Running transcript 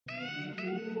Oh,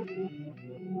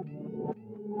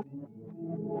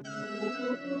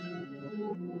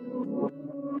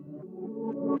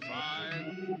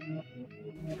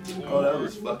 that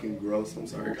was fucking gross. I'm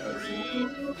sorry, guys.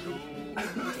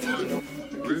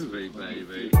 Groovy,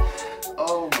 baby.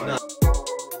 Oh my.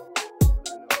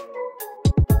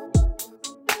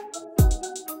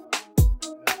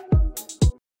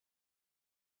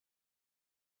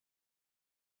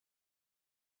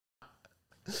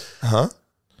 Huh?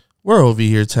 We're over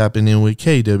here tapping in with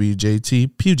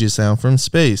KWJT, Puget Sound from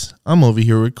space. I'm over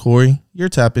here with Corey. You're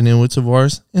tapping in with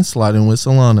Tavares and sliding with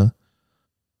Solana.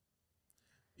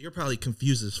 You're probably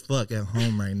confused as fuck at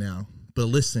home right now. But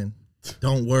listen,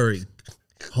 don't worry.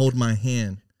 Hold my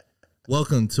hand.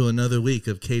 Welcome to another week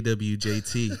of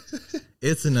KWJT.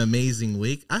 It's an amazing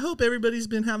week. I hope everybody's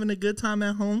been having a good time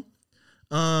at home.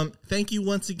 Thank you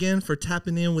once again for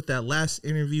tapping in with that last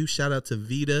interview. Shout out to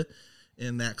Vita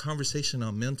and that conversation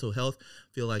on mental health.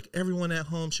 Feel like everyone at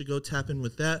home should go tap in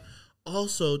with that.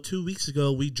 Also, 2 weeks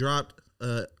ago, we dropped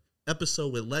an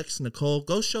episode with Lex Nicole.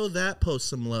 Go show that post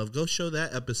some love. Go show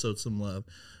that episode some love.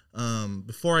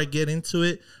 Before I get into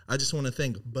it, I just want to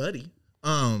thank Buddy.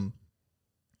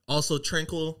 Also,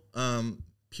 Tranquil,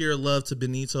 pure love to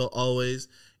Benito always,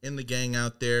 and the gang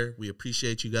out there. We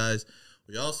appreciate you guys.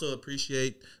 We also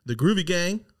appreciate the Groovy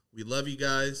gang. We love you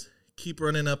guys. Keep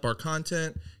running up our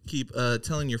content. Keep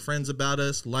telling your friends about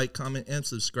us. Like, comment, and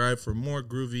subscribe for more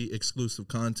Groovy exclusive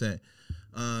content.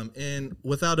 And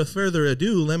without a further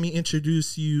ado, let me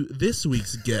introduce you this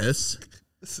week's guest.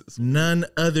 None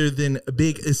other than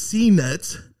Big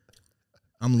C-Nut.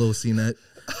 I'm Lil C-Nut.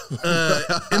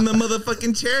 In the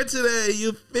motherfucking chair today.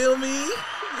 You feel me?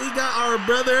 We got our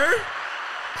brother,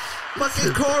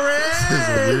 fucking Corey. This is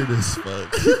weird as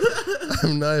fuck.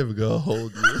 I'm not even gonna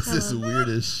hold you. This is weird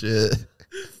as shit.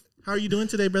 How are you doing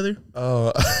today, brother?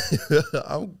 Oh,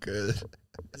 I'm good.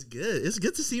 It's good. It's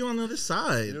good to see you on the other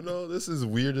side. You know, this is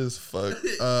weird as fuck.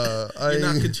 You're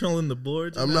not controlling the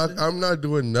boards. I'm not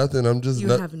doing nothing. I'm just. You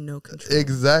have no control.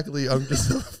 Exactly. I'm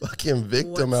just a fucking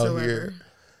victim out here.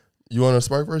 You want to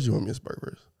spark first? You want me to spark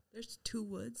first? There's two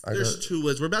woods. There's two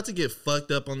woods. We're about to get fucked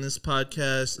up on this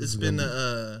podcast. It's been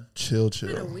chill. It's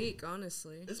been a week,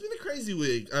 honestly. It's been a crazy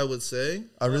week, I would say.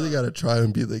 I really got to try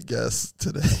and be the guest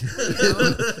today.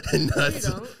 You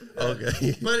don't.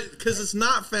 Okay. But because it's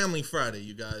not Family Friday,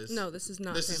 you guys. No, this is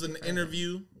not. This is an Friday.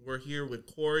 interview. We're here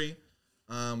with Corey.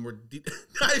 We're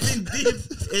diving deep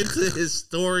into his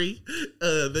story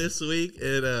this week,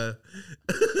 and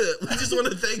we just want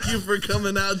to thank you for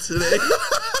coming out today.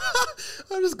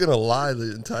 I'm just gonna lie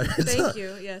the entire time. Thank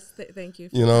you. Yes, thank you.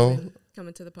 For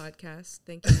coming to the podcast.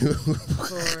 Thank you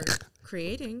for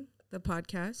creating the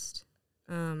podcast.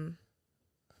 Do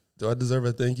I deserve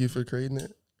a thank you for creating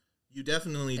it? You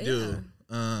definitely do.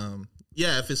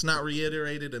 Yeah, if it's not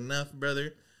reiterated enough,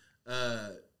 brother,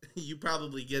 you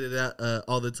probably get it out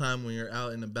all the time when you're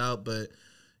out and about. But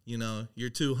you know, your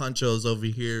two hunchos over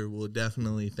here will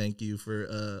definitely thank you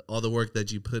for all the work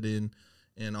that you put in.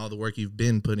 And all the work you've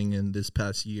been putting in this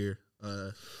past year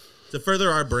to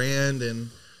further our brand and,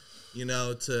 you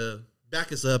know, to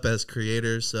back us up as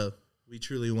creators. So we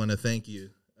truly want to thank you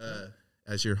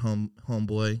as your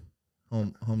homeboy,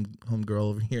 home girl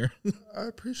over here. I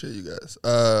appreciate you guys.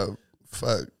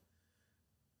 Fuck.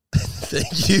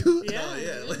 Thank you. Yeah. Oh,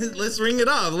 yeah. Let's ring it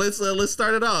off. Let's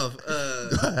start it off.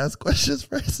 Do I ask questions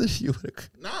first?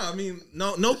 I mean,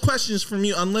 no questions from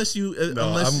you unless you.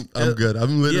 I'm good.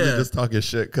 I'm literally just talking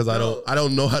shit because I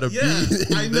don't know how to be.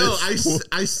 I know.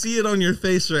 I see it on your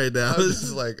face right now. I'm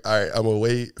just like, all right, I'm gonna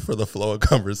wait for the flow of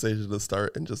conversation to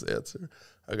start and just answer.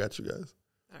 I got you guys.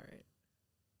 All right.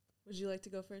 Would you like to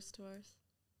go first, Tavares?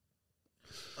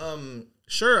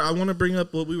 Sure. I want to bring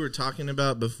up what we were talking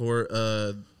about before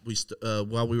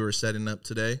while we were setting up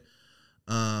today.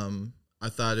 I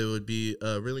thought it would be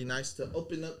really nice to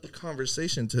open up the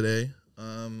conversation today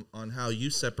on how you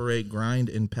separate grind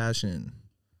and passion.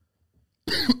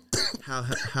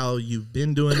 how you've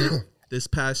been doing it this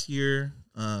past year.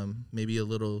 Maybe a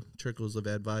little trickles of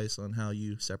advice on how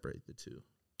you separate the two.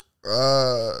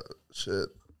 Shit.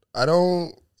 I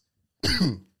don't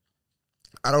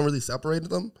really separate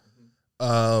them.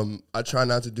 I try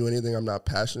not to do anything I'm not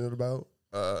passionate about.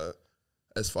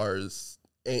 As far as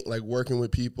like working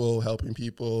with people, helping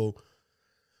people,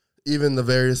 even the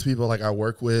various people like I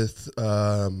work with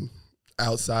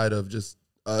outside of just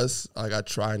us. Like I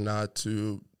try not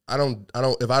to.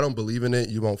 If I don't believe in it,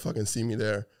 you won't fucking see me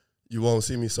there. You won't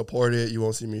see me support it. You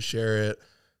won't see me share it.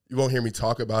 You won't hear me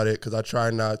talk about it because I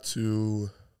try not to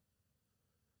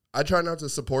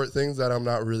support things that I'm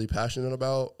not really passionate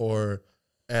about,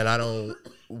 and I don't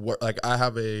work. Like I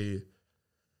have a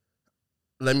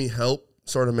let me help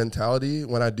sort of mentality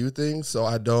when I do things. So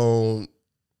I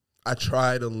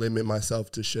try to limit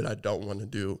myself to shit I don't want to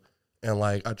do. And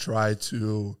like, I try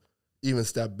to even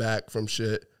step back from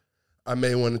shit I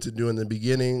may wanted to do in the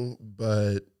beginning,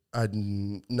 but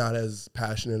I'm not as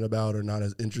passionate about or not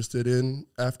as interested in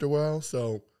after a while.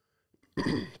 So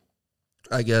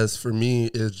I guess for me,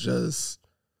 it's just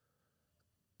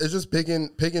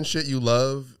picking shit you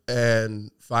love and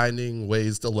finding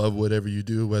ways to love whatever you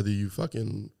do, whether you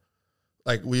fucking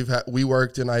like we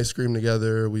worked in ice cream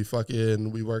together. We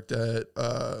worked at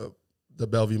the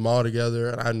Bellevue Mall together,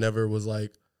 and I never was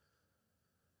like,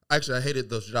 actually I hated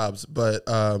those jobs, but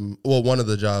one of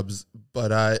the jobs,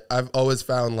 but I've always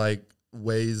found like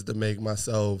ways to make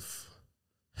myself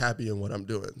happy in what I'm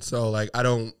doing. So like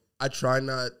I try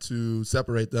not to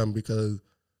separate them because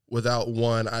without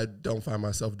one, I don't find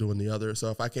myself doing the other. So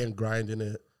if I can't grind in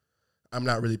it, I'm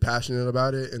not really passionate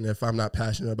about it. And if I'm not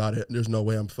passionate about it, there's no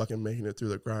way I'm fucking making it through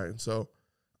the grind. So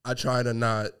I try to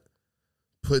not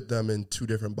put them in two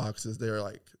different boxes. They're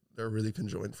really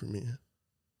conjoined for me.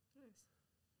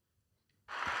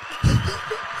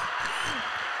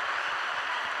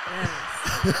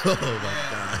 Oh my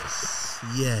gosh.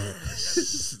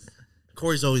 Yes.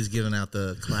 Corey's always giving out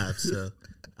the claps, so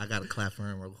I got to clap for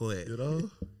him real quick. You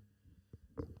know?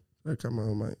 I come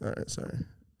on, Mike. All right, sorry.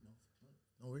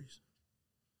 No worries.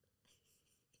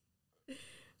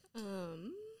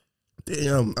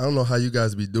 Damn, I don't know how you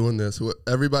guys be doing this.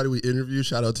 Everybody we interview,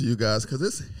 shout out to you guys, because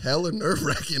it's hella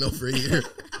nerve-wracking over here.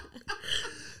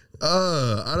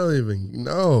 I don't even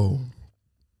know.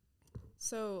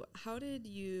 So how did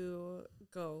you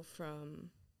go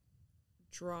from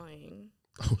drawing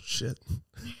Oh, shit.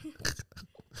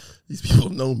 These people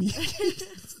know me.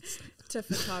 to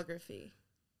photography?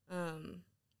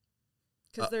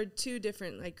 Because they're two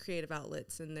different like creative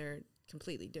outlets, and they're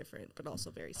completely different, but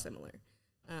also very similar.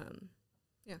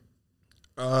 Yeah.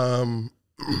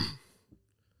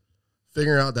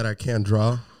 Figuring out that I can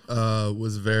draw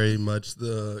was very much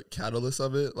the catalyst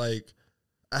of it. Like,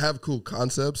 I have cool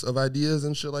concepts of ideas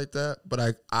and shit like that,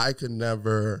 but I could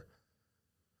never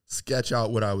sketch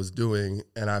out what I was doing,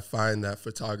 and I find that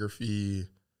photography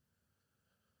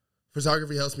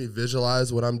helps me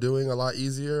visualize what I'm doing a lot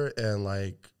easier and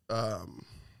like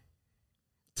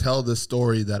tell the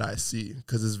story that I see,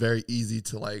 because it's very easy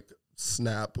to like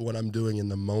snap what I'm doing in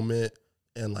the moment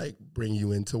and like bring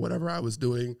you into whatever I was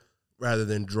doing rather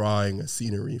than drawing a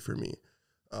scenery for me.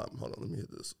 Hold on, let me hit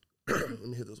this. Let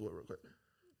me hit this word real quick.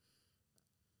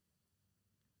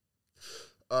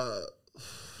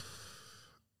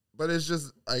 But it's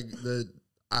just like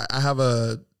I have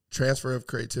a transfer of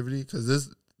creativity, because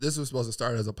this was supposed to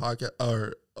start as a podcast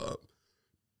or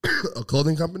a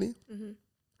clothing company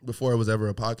before it was ever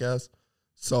a podcast.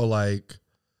 So like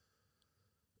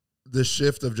the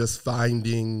shift of just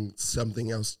finding something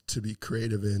else to be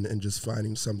creative in and just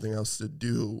finding something else to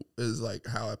do is like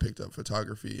how I picked up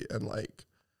photography, and like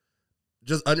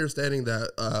just understanding that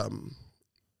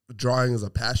drawing is a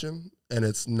passion. And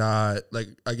it's not, like,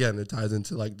 again, it ties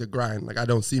into, like, the grind. Like, I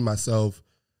don't see myself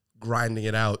grinding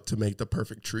it out to make the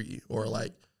perfect tree or,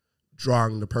 like,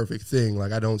 drawing the perfect thing.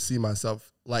 Like, I don't see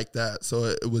myself like that. So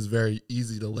it was very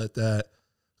easy to let that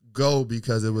go,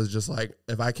 because it was just, like,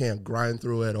 if I can't grind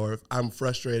through it, or if I'm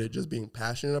frustrated just being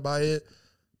passionate about it,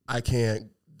 I can't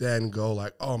then go,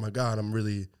 like, oh, my God, I'm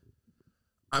going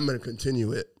to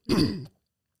continue it.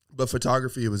 But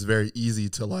photography, it was very easy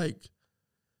to, like,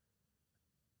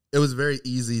 it was very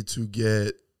easy to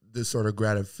get this sort of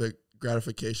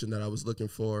gratification that I was looking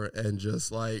for, and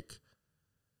just like,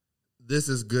 this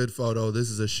is good photo, this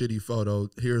is a shitty photo,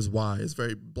 here's why. It's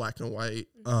very black and white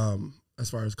as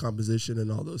far as composition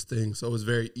and all those things. So it was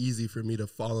very easy for me to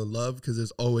fall in love, because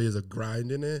there's always a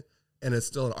grind in it, and it's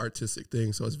still an artistic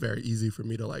thing. So it's very easy for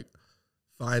me to like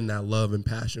find that love and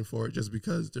passion for it, just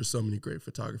because there's so many great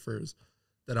photographers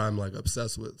that I'm like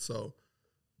obsessed with. So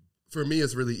for me,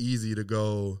 it's really easy to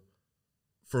go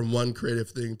from one creative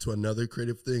thing to another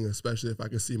creative thing, especially if I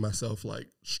can see myself like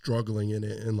struggling in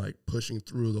it and like pushing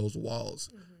through those walls.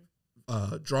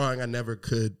 Drawing, I never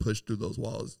could push through those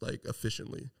walls like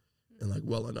efficiently and like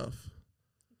well enough.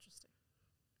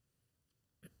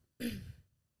 Interesting.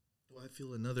 Do I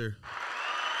feel another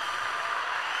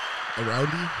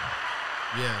around you?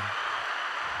 Yeah.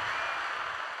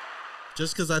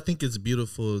 Just because I think it's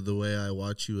beautiful the way I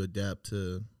watch you adapt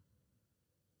to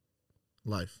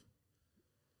life.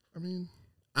 I mean,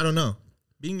 I don't know.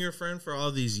 Being your friend for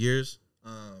all these years,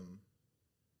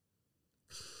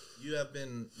 you've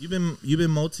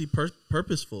been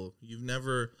multi-purposeful. You've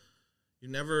never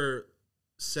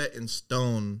set in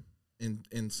stone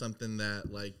in something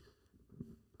that like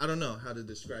I don't know how to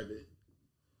describe it.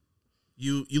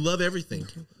 You love everything.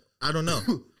 I don't know.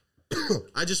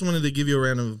 I just wanted to give you a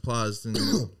round of applause and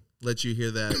let you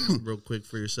hear that real quick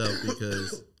for yourself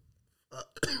because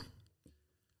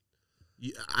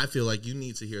I feel like you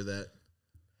need to hear that.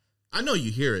 I know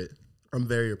you hear it. I'm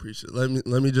very appreciative. Let me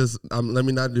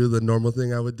not do the normal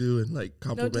thing I would do and like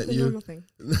compliment you. Normal thing.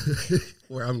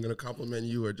 Where I'm gonna compliment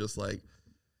you or just like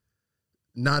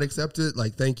not accept it.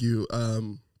 Like, thank you.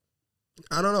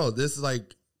 I don't know. This is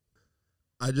like,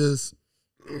 I don't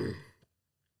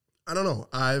know.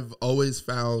 I've always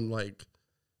found like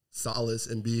solace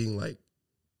in being like,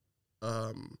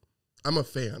 I'm a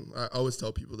fan. I always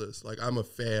tell people this. Like, I'm a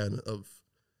fan of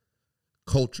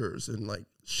cultures and like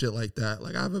shit like that.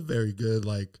 Like, I have a very good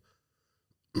like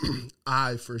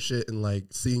eye for shit and like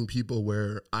seeing people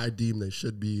where I deem they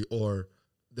should be or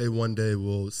they one day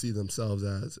will see themselves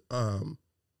as.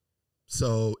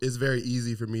 So it's very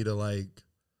easy for me to like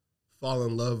fall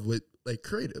in love with like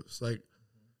creatives. Like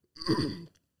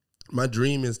my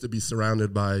dream is to be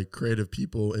surrounded by creative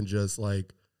people and just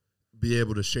like be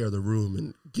able to share the room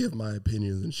and give my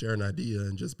opinions and share an idea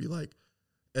and just be like,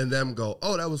 and them go,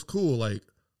 oh, that was cool. Like,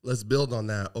 let's build on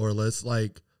that. Or let's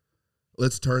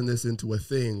turn this into a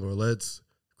thing, or let's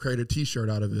create a t-shirt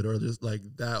out of it. Or just like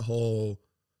that whole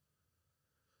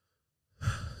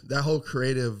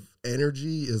creative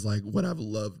energy is like what I've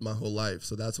loved my whole life.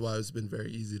 So that's why it's been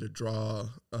very easy to draw.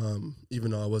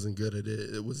 Even though I wasn't good at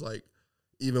it, it was like,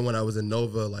 even when I was in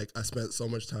Nova, like I spent so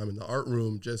much time in the art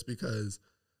room just because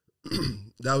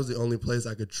that was the only place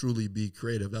I could truly be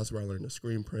creative. That's where I learned to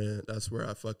screen print. That's where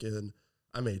I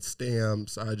made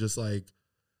stamps. I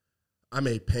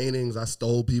made paintings. I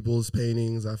stole people's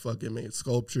paintings. I fucking made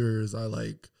sculptures. I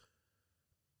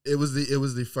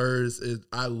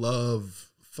love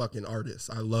fucking artists.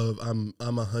 I'm 100%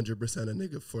 a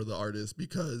nigga for the artist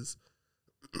because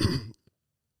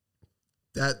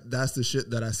that's the shit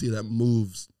that I see that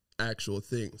moves actual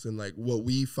things. And like what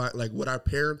we find, like what our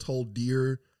parents hold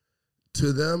dear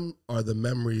to them are the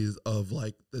memories of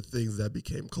like the things that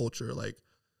became culture. Like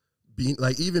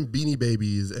even Beanie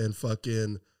Babies and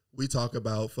fucking, we talk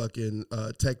about fucking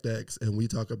tech decks and we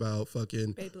talk about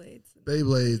fucking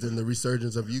Beyblades and the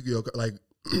resurgence of Yu-Gi-Oh! Like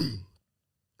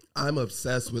I'm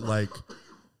obsessed with like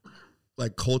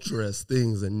culture as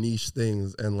things and niche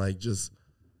things and like just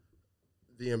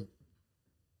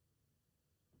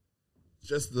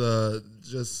the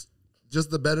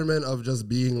betterment of just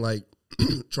being like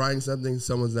trying something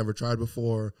someone's never tried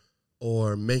before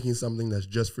or making something that's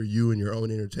just for you and your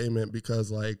own entertainment, because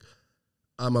like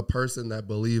I'm a person that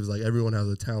believes like everyone has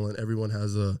a talent, everyone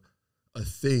has a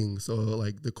thing. So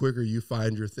like the quicker you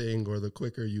find your thing or the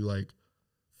quicker you like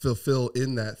fulfill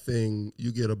in that thing,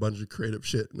 you get a bunch of creative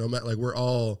shit. No matter, like we're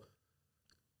all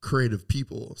creative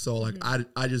people. So like I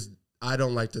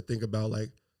don't like to think about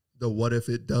like the what if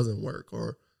it doesn't work,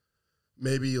 or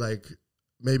maybe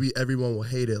everyone will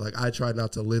hate it. Like I try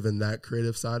not to live in that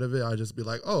creative side of it. I just be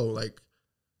like, oh, like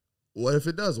what if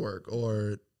it does work?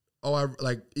 Or oh, I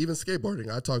like even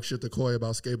skateboarding. I talk shit to Koi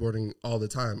about skateboarding all the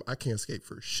time. I can't skate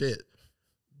for shit,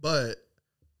 but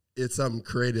it's something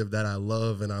creative that I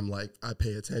love and I'm like, I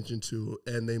pay attention to,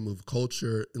 and they move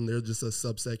culture, and they're just a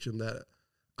subsection that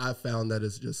I found that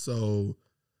is just so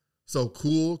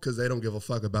cool because they don't give a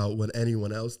fuck about what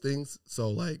anyone else thinks. So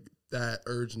like that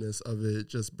urgeness of it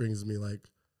just brings me like,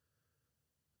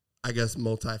 I guess,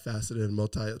 multifaceted and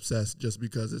multi-obsessed, just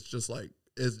because it's just like,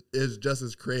 it's just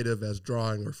as creative as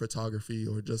drawing or photography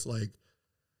or just like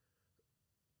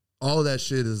all of that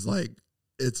shit is like,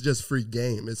 it's just free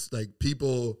game. It's like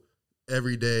people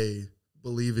every day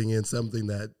believing in something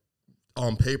that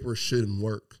on paper shouldn't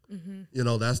work. Mm-hmm. You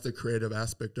know, that's the creative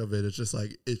aspect of it. It's just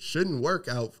like, it shouldn't work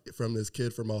out from this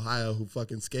kid from Ohio who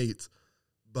fucking skates,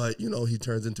 but you know, he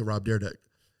turns into Rob Dyrdek.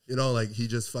 You know, like he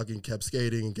just fucking kept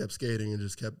skating and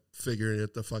just kept figuring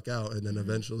it the fuck out. And then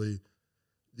eventually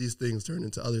these things turn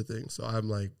into other things. So I'm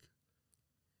like,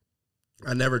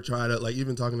 I never try to, like,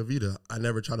 even talking to Vita, I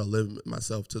never try to limit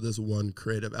myself to this one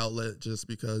creative outlet just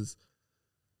because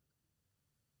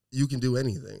you can do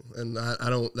anything. And I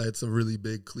don't, that's a really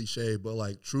big cliche, but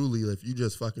like truly, if you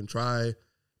just fucking try,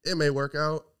 it may work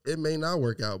out, it may not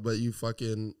work out, but you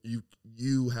fucking,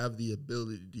 you have the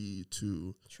ability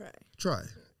to try.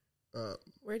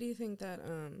 Where do you think that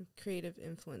creative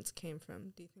influence came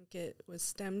from? Do you think it was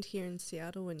stemmed here in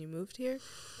Seattle when you moved here,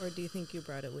 or do you think you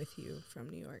brought it with you from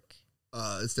New York?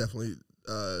 It's definitely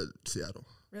Seattle.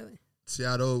 Really?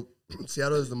 Seattle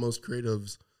is the most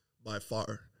creatives by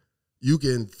far. You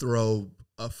can throw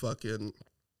a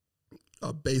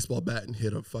baseball bat and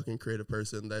hit a fucking creative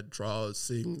person that draws,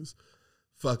 sings,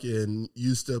 fucking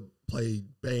used to play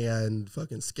band,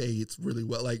 fucking skates really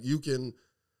well. Like you can,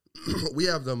 we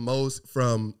have the most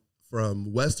from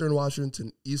Western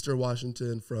Washington, Eastern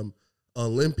Washington, from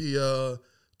Olympia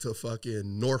to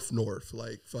fucking North,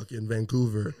 like fucking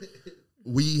Vancouver.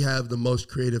 We have the most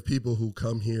creative people who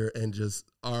come here and just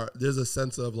are, there's a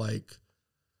sense of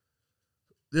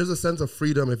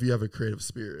freedom if you have a creative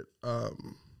spirit.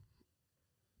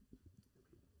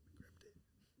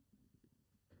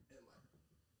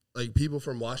 Like people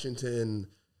from Washington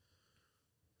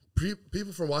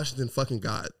fucking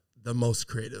got the most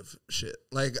creative shit.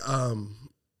 Like, I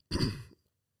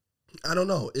don't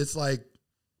know. It's like,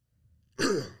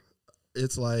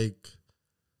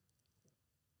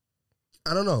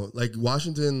 I don't know. Like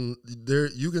Washington, there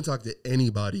you can talk to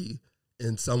anybody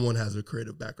and someone has a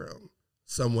creative background.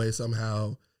 Some way,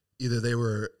 somehow. Either they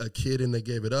were a kid and they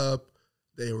gave it up,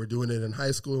 they were doing it in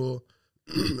high school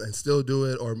and still do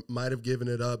it, or might have given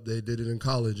it up, they did it in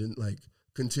college and like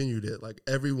continued it. Like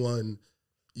everyone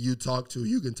you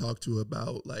can talk to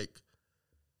about like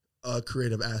a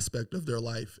creative aspect of their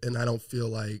life. And I don't feel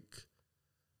like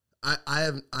I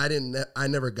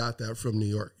never got that from New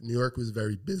York. New York was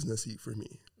very businessy for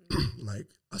me. Like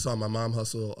I saw my mom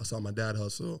hustle, I saw my dad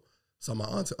hustle, saw my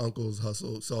aunts and uncles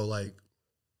hustle. So like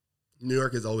New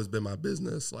York has always been my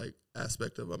business like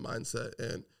aspect of a mindset,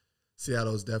 and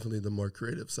Seattle is definitely the more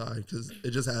creative side because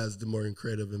it just has the more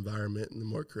creative environment and the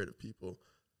more creative people,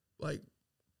 like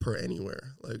per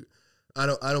anywhere. Like I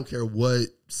don't care what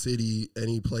city,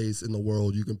 any place in the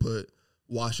world you can put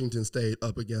Washington State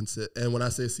up against it. And when I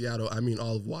say Seattle, I mean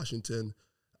all of Washington.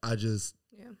 I just,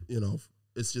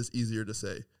 it's just easier to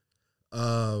say.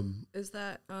 Is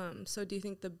that, so do you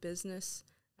think the business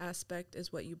aspect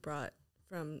is what you brought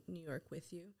from New York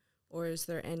with you? Or is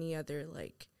there any other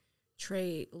like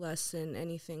trait, lesson,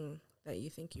 anything that you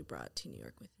think you brought to New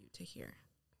York with you to here?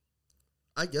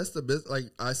 I guess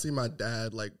I see my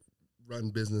dad like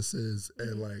run businesses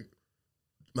and like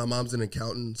my mom's an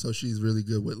accountant. So she's really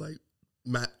good with like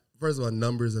math, first of all,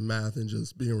 numbers and math and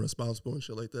just being responsible and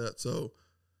shit like that. So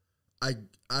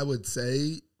I would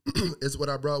say it's what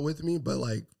I brought with me, but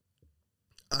like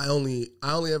I only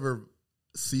ever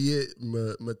see it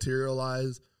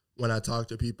materialize when I talk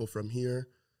to people from here,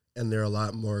 and they're a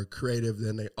lot more creative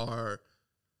than they are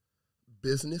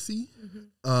businessy.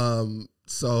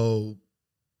 So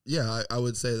yeah, I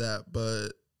would say that, but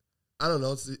I don't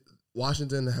know.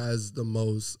 Washington has the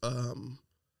most,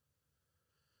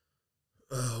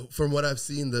 from what I've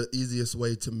seen, the easiest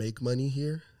way to make money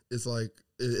here is like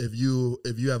if you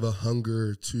have a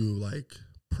hunger to like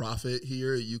profit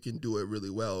here, you can do it really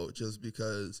well just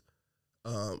because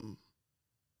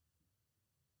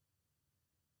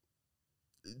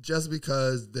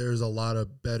there's a lot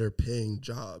of better paying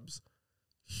jobs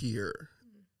here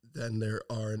than there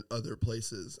are in other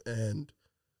places, and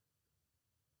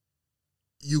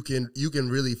you can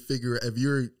really figure if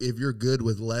you're good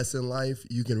with less in life,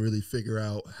 you can really figure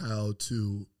out how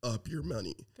to up your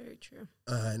money. Very true.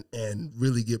 And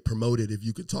really get promoted if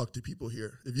you could talk to people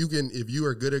here. If you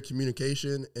are good at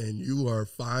communication and you are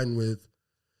fine with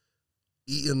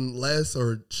eating less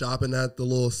or shopping at the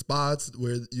little spots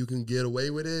where you can get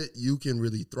away with it, you can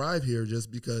really thrive here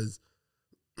just because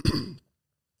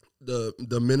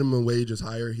the minimum wage is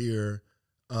higher here.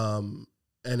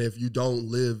 And if you don't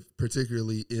live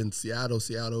particularly in Seattle,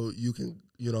 you can,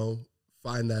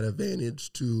 find that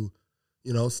advantage to,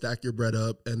 stack your bread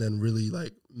up and then really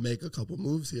like make a couple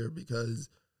moves here, because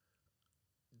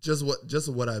just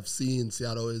what I've seen,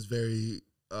 Seattle is very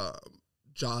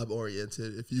job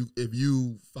oriented. If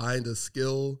you find a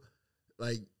skill,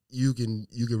 like you can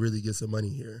really get some money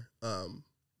here.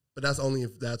 But that's only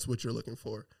if that's what you're looking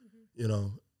for,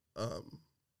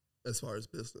 as far as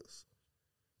business.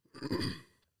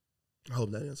 I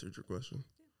hope that answered your question.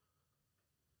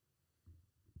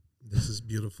 This is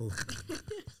beautiful.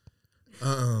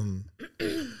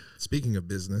 Speaking of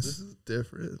business, This is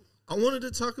different. I wanted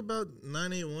to talk about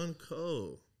 981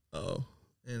 Co. Oh.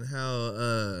 And how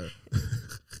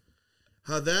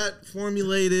that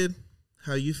formulated,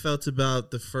 how you felt about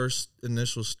the first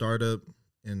initial startup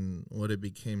and what it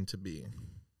became to be.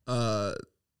 So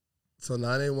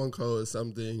 981 Co is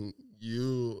something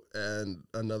you and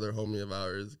another homie of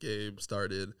ours, Gabe,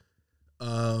 started.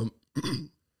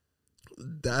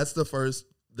 That's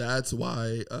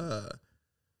why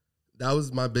that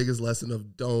was my biggest lesson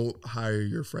of don't hire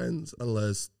your friends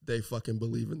unless they fucking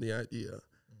believe in the idea.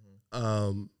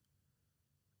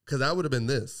 Because that would have been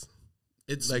this.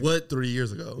 It's like what 3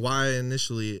 years ago. Why I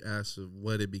initially asked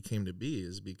what it became to be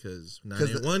is because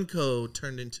 981 Co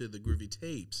turned into the Groovy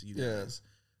tapes. You guys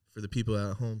for the people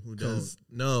at home who don't 'Cause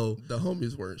know, The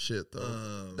homies weren't shit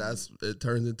though. It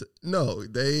turned into no.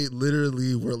 They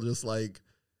literally were just like,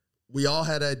 we all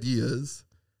had ideas,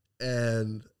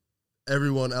 and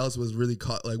everyone else was really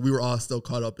caught. Like we were all still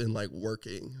caught up in like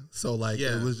working. So like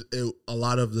a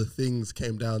lot of the things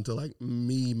came down to like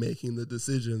me making the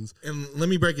decisions. And let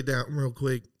me break it down real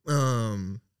quick.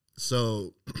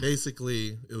 So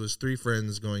basically, it was 3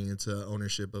 friends going into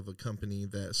ownership of a company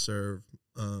that served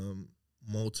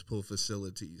multiple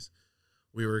facilities.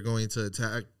 We were going to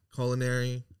attack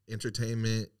culinary,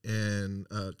 entertainment, and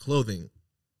clothing.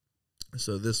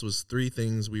 So this was 3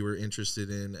 things we were interested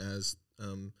in as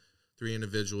 3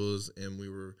 individuals, and we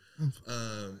were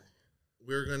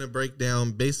going to break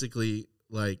down basically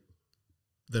like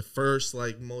the first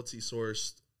like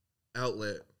multi-sourced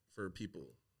outlet for people,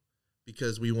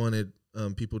 because we wanted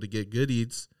people to get good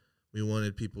eats, we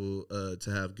wanted people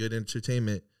to have good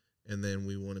entertainment, and then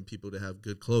we wanted people to have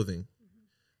good clothing.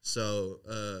 So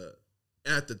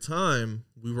at the time,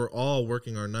 we were all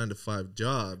working our 9-to-5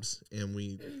 jobs, and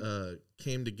we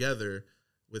came together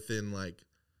within like,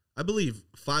 I believe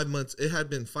 5 months. It had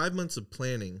been 5 months of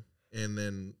planning and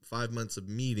then 5 months of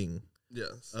meeting,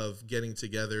 of getting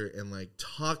together and like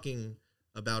talking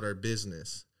about our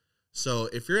business. So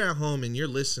if you're at home and you're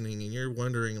listening and you're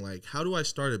wondering like, how do I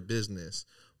start a business?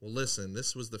 Well, listen,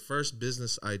 this was the first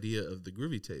business idea of the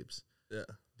Groovy tapes. Yeah.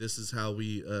 This is how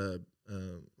we,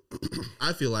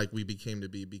 I feel like we became to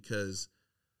be, because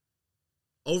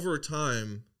over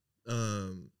time,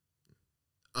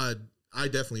 I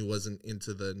definitely wasn't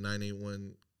into the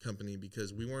 981 company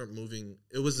because we weren't moving.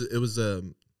 It was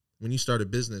when you start a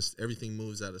business, everything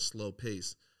moves at a slow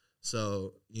pace.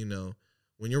 So, you know,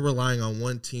 when you're relying on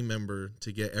one team member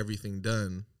to get everything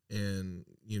done, and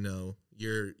you know,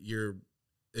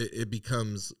 it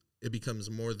becomes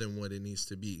more than what it needs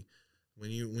to be. When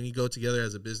you go together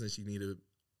as a business, you need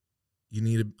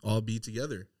to all be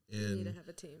together, and you need to have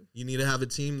a team. You need to have a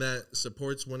team that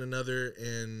supports one another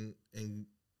and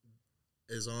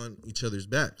is on each other's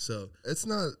back. So it's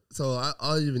not. So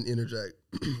I'll even interject.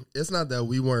 It's not that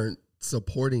we weren't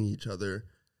supporting each other.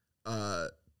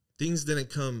 Things didn't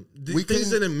come. Things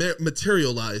didn't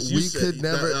materialize. We could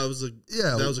never. That was a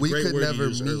great word you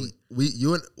used earlier.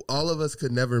 You and all of us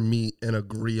could never meet and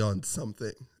agree on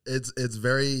something. It's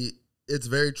very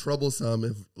troublesome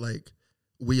if like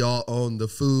we all own the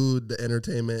food, the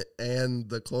entertainment, and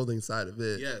the clothing side of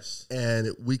it. Yes,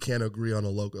 and we can't agree on a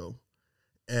logo,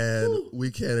 and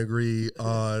we can't agree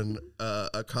on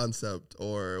a concept,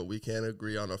 or we can't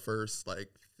agree on a first like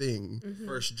thing,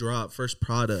 first drop, first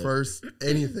product, first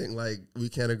anything. Like we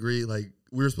can't agree. Like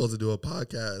we were supposed to do a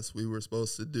podcast, we were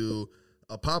supposed to do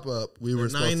a pop up. We were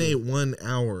 981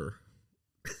 hour.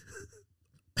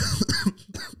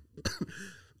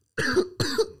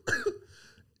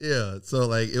 Yeah, so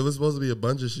like it was supposed to be a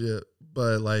bunch of shit,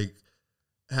 but like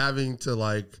having to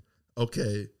like,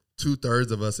 okay,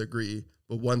 2/3 of us agree,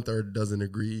 but 1/3 doesn't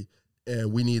agree,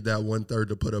 and we need that 1/3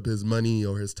 to put up his money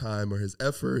or his time or his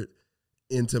effort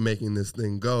into making this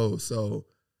thing go. So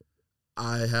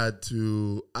I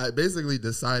basically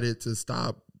decided to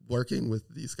stop working with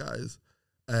these guys,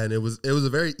 and it was a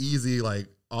very easy, like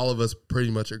all of us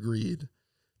pretty much agreed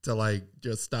to like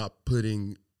just stop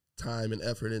putting time and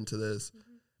effort into this.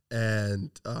 And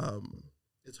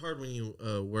it's hard when you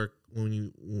work when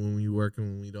you work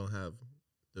and when we don't have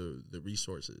the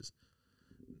resources.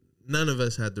 None of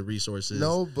us had the resources.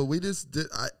 No, but we just did.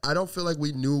 I don't feel like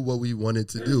we knew what we wanted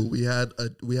to do. We had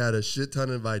a shit ton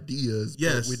of ideas.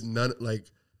 Yes, but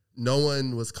no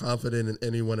one was confident in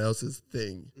anyone else's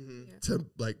thing to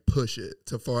like push it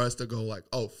for us to go like,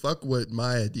 oh, fuck what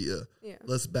my idea. Yeah.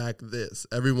 Let's back this.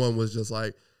 Everyone was just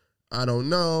like, I don't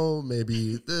know,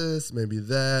 maybe this, maybe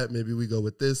that, maybe we go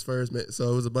with this first.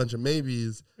 So it was a bunch of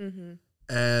maybes.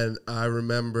 And I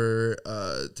remember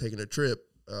taking a trip,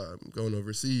 going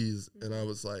overseas, and I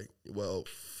was like, well,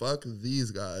 fuck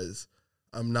these guys.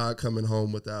 I'm not coming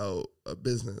home without a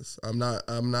business. I'm not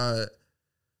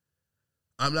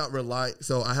relying.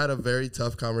 So I had a very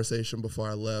tough conversation before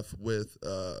I left with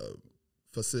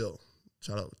Fasil.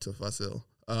 Shout out to Fasil.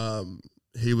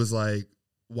 He was like,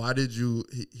 why did you,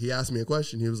 he asked me a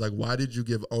question. He was like, why did you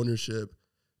give ownership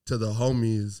to the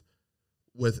homies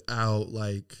without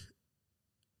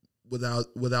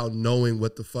knowing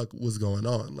what the fuck was going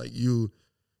on? Like you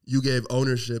gave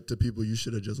ownership to people you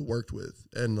should have just worked with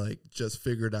and like just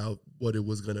figured out what it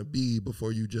was going to be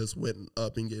before you just went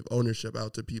up and gave ownership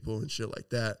out to people and shit like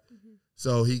that.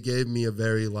 So he gave me a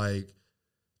very like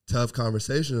tough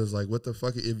conversation. It was like, what the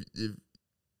fuck, if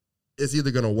it's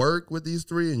either going to work with these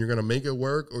 3 and you're going to make it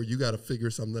work, or you got to figure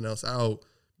something else out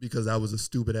because that was a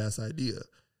stupid ass idea.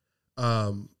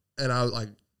 And I was like,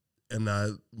 and I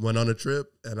went on a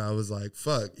trip, and I was like,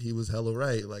 fuck, he was hella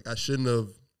right. Like, I shouldn't have.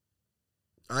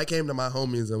 I came to my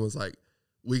homies and was like,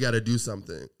 we got to do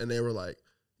something. And they were like,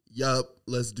 yup,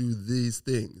 let's do these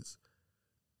things.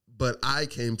 But I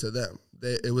came to them.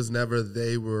 It was never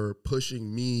they were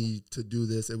pushing me to do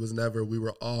this. It was never we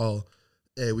were all,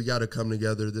 hey, we got to come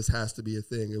together. This has to be a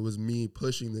thing. It was me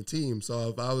pushing the team. So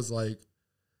if I was like,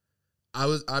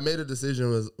 I made a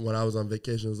decision when I was on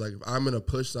vacation. It was like, if I'm going to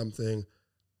push something,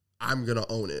 I'm going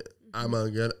to own it. I'm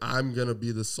gonna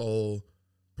be the sole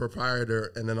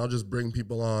proprietor, and then I'll just bring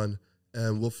people on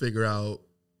and we'll figure out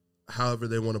however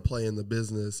they want to play in the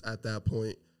business at that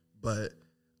point. But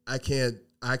I can't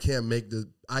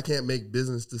make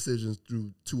business decisions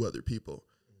through two other people.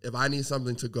 If I need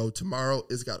something to go tomorrow,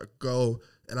 it's got to go,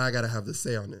 and I got to have the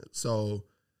say on it. So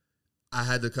I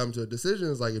had to come to a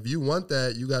decision. It's like, if you want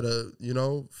that, you got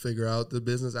to, figure out the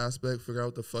business aspect, figure out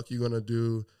what the fuck you're going to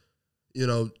do,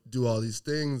 do all these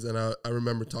things. And I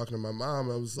remember talking to my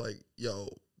mom. I was like, yo,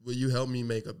 will you help me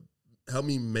make a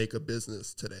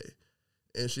business today?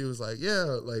 And she was like,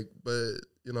 yeah, like, but,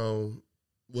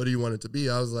 what do you want it to be?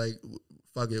 I was like,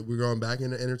 fuck it, we're going back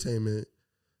into entertainment,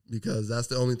 because that's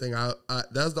the only thing I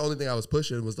was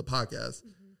pushing was the podcast.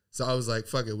 Mm-hmm. So I was like,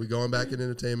 fuck it, we're going back in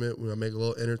entertainment. We're gonna make a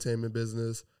little entertainment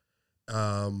business.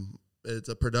 It's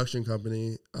a production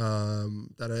company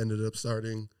that I ended up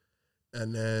starting.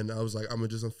 And then I was like, I'm gonna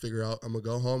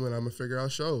go home and I'm gonna figure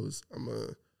out shows. I'm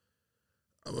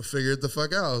gonna figure it the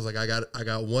fuck out. I was like, I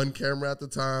got one camera at the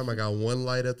time. I got one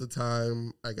light at the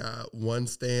time. I got one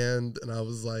stand. And I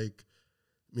was like,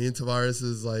 me and Tavares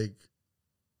is like,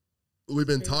 we've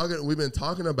been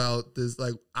talking about this.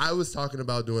 Like, I was talking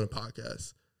about doing a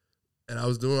podcast, and I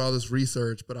was doing all this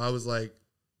research, but I was like,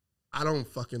 I don't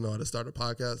fucking know how to start a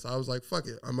podcast. I was like, fuck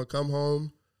it. I'm gonna come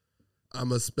home. I'm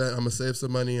gonna save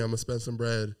some money. I'm gonna spend some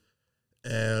bread,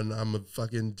 and I'm gonna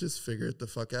fucking just figure it the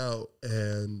fuck out.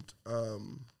 And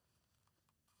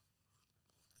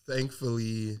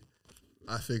thankfully,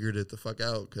 I figured it the fuck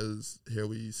out, because here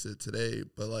we sit today.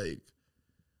 But like,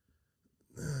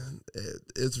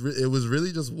 it was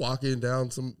really just walking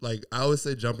down some, like, I always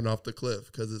say jumping off the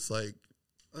cliff, because it's like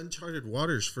uncharted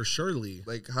waters for surely.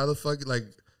 Like, how the fuck, like,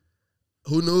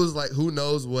 who knows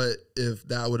what if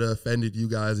that would have offended you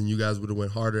guys, and you guys would have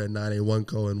went harder at 981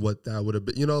 Co, and what that would have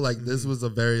been, like, this was a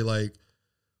very, like,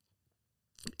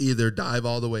 either dive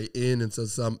all the way into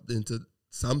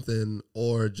something,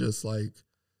 or just like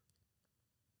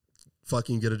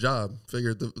fucking get a job,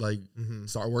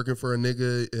 start working for a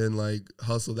nigga and like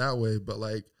hustle that way. But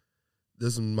like,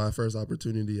 this is my first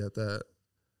opportunity at that.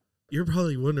 You're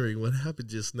probably wondering what happened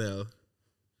just now.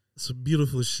 Some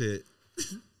beautiful shit.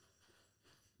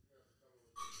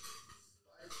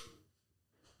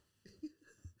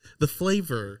 The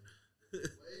flavor.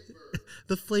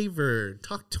 The flavor.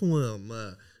 Talk to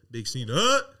him. Big scene.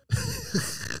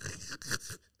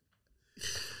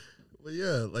 Well,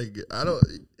 yeah, like,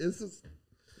 this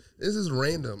is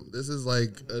random. This is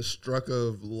like a stroke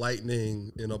of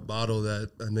lightning in a bottle that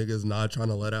a nigga's not trying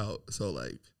to let out. So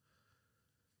like,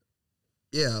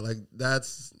 yeah, like,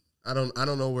 that's, I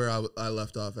don't know where I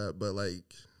left off at, but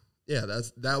like, yeah,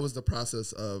 that was the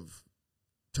process of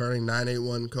turning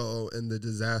 981 Co. and the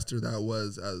disaster that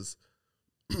was as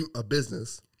a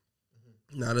business,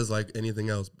 not as like anything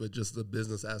else, but just the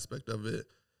business aspect of it.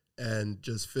 And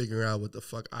just figuring out what the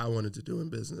fuck I wanted to do in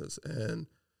business, and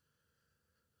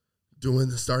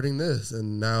starting this.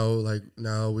 And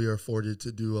now we are afforded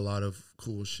to do a lot of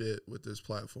cool shit with this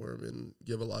platform, and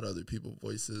give a lot of other people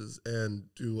voices, and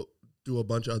do a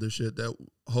bunch of other shit that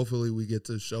hopefully we get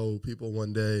to show people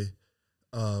one day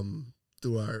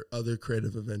through our other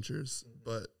creative adventures.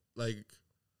 But like,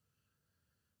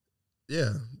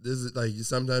 yeah, this is like,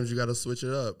 sometimes you got to switch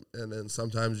it up, and then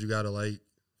sometimes you got to like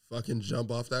fucking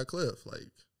jump off that cliff. Like,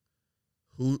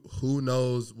 who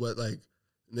knows what, like,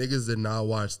 niggas did not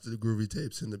watch the Groovy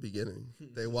tapes in the beginning.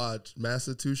 They watched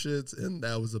Massachusetts, and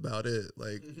that was about it.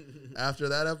 Like, after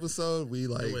that episode, we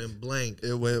like, it went blank.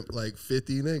 It went like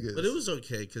 50 niggas. But it was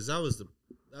okay, because that was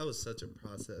such a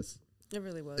process. It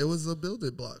really was. It was a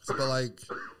building blocks, but like,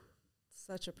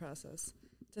 such a process.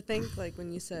 To think, like,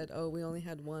 when you said, oh, we only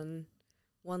had one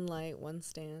light, one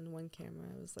stand, one camera,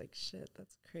 I was like, shit,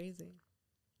 that's crazy.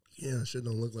 Yeah, shit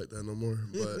don't look like that no more.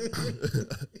 But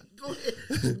Go ahead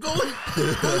now.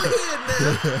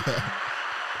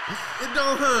 It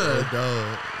don't hurt.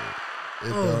 It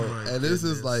don't. And this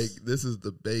is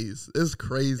the base. It's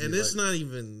crazy. And it's not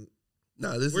even.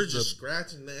 No, we're just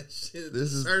scratching that shit.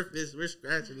 This is surface. We're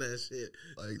scratching that shit.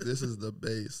 Like, this is the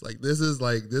base. Like, this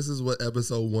is what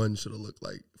episode 1 should have looked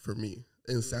like for me.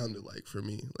 and sounded like for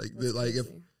me. Like That's like if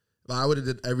crazy. I would have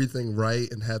did everything right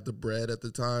and had the bread at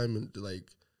the time, and like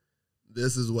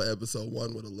this is what episode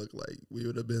 1 would have looked like. We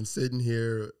would have been sitting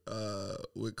here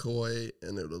with Koi,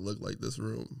 and it would have looked like this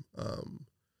room.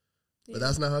 But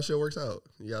that's not how shit works out.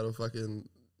 You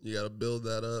gotta build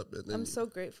that up. And then I'm so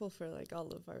grateful for like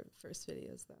all of our first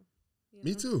videos, though. You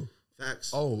me know? too.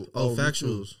 Facts. Oh,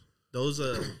 factuals. Those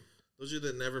are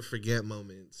the never forget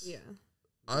moments. Yeah.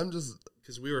 I'm just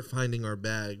Because we were finding our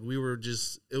bag. We were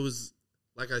just, it was,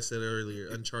 like I said earlier,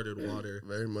 uncharted water.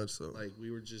 very much so. Like, we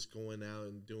were just going out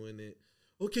and doing it.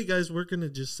 Okay, guys, we're going to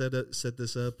just set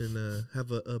this up and have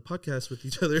a podcast with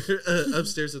each other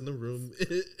upstairs in the room.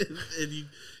 And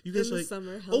you guys In the like,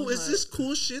 summer, hell is hot. this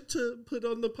cool shit to put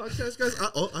on the podcast, guys?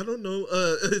 I don't know.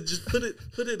 Just put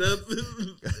it up.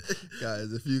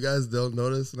 Guys, if you guys don't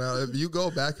notice now, if you go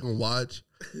back and watch,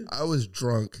 I was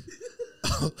drunk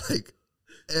like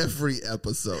every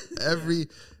episode, every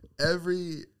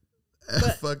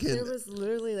But fucking there was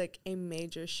literally like a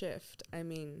major shift. I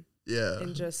mean, yeah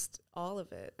in just all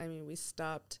of it. I mean, we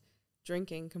stopped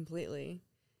drinking completely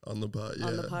on the pod. Yeah,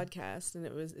 on the podcast, and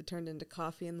it turned into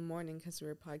coffee in the morning because we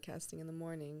were podcasting in the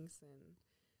mornings, and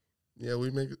yeah.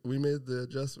 We made the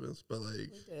adjustments, but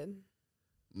like we did.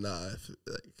 nah.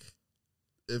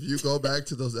 If you go back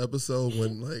to those episodes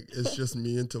when like it's just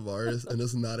me and Tavares and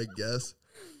it's not a guest,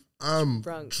 I'm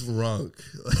drunk.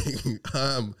 Like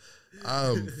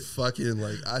I'm fucking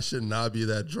like I should not be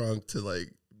that drunk to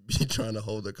like be trying to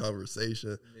hold a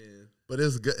conversation. Man. But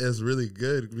it's good. It's really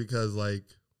good because like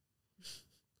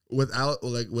without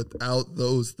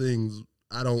those things,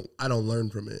 I don't learn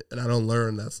from it, and I don't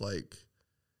learn that's like.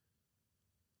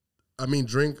 I mean,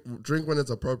 drink when it's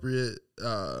appropriate,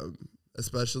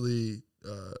 especially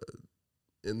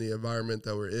in the environment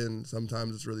that we're in.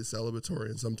 Sometimes it's really celebratory,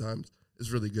 and sometimes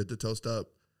it's really good to toast up.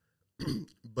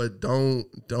 But don't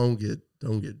get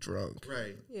drunk.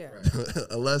 Right. Yeah. Right.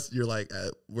 Unless you're like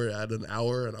we're at an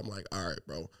hour and I'm like, all right,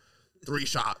 bro, 3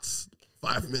 shots,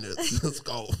 5 minutes, let's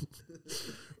go.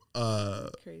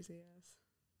 Crazy ass.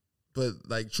 But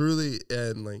like truly,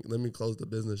 and like let me close the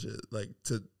business shit. Like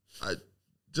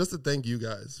just to thank you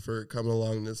guys for coming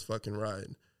along this fucking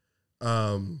ride.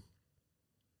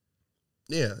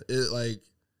 Yeah, it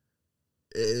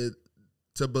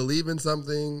to believe in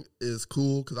something is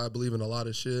cool because I believe in a lot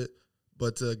of shit,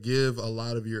 but to give a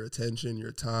lot of your attention,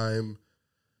 your time,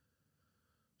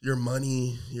 your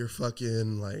money, your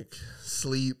fucking like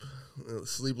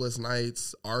sleepless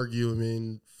nights,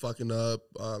 arguing, fucking up,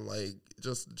 like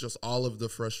just all of the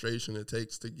frustration it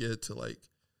takes to get to like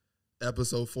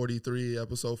episode 43,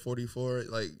 episode 44,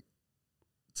 like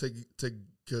to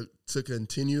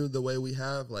continue the way we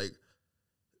have, like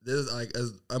this is like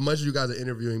as much as you guys are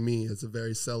interviewing me, it's a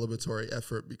very celebratory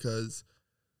effort because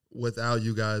without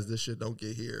you guys, this shit don't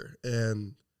get here,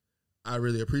 and I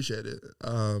really appreciate it.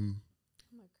 I'm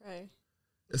gonna cry.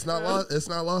 It's not lost. It's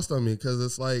not lost on me because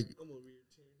it's like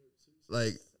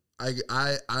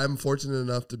I'm fortunate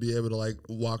enough to be able to like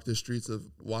walk the streets of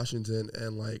Washington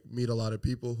and like meet a lot of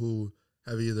people who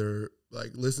have either like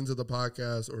listened to the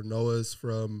podcast or know us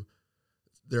from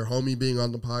their homie being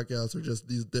on the podcast or just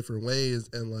these different ways.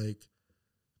 And like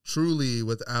truly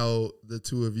without the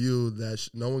two of you, that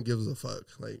no one gives a fuck.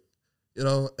 Like, you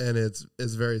know, and it's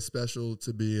very special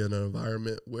to be in an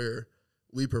environment where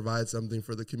we provide something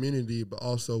for the community, but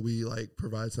also we like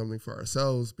provide something for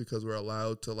ourselves because we're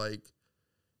allowed to like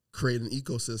create an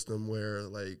ecosystem where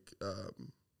like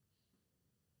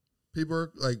people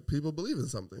believe in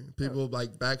something. People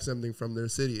like back something from their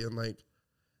city, and like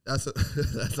that's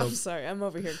I'm sorry, I'm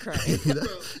over here crying.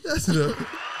 that's an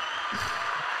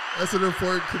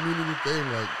important community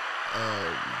thing. Like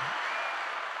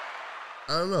I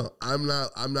don't know. I'm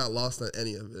not lost on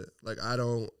any of it. Like I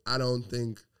don't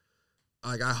think.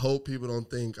 Like I hope people don't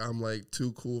think I'm like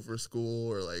too cool for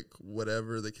school or like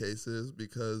whatever the case is,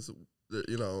 because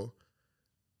you know,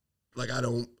 like I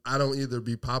don't either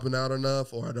be popping out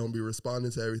enough or I don't be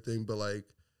responding to everything. But like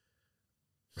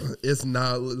it's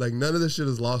not like none of this shit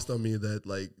is lost on me that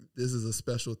like this is a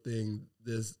special thing.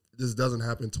 This doesn't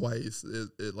happen twice.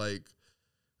 It like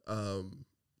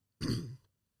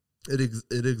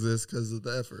it exists because of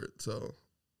the effort. So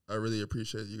I really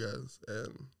appreciate you guys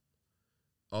and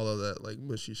all of that like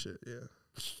mushy shit. Yeah.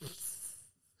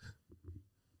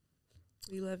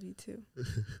 We love you too.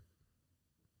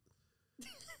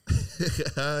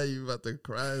 You about to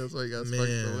cry? That's why you got stuck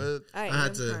to it. I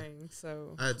had am to- crying,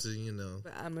 so I had to, you know,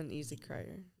 but I'm an easy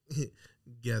crier.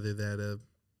 gather that up.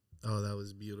 Oh, that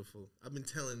was beautiful. I've been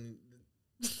telling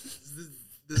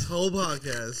this whole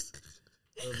podcast.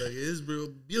 I was like, it's real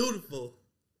beautiful.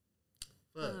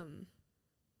 Fuck.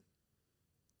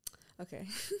 Okay.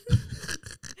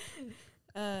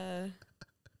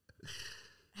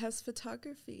 Has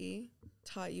photography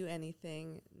taught you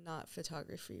anything not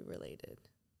photography related?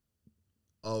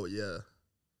 Oh yeah.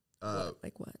 What?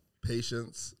 Like what?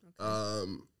 Patience. Okay.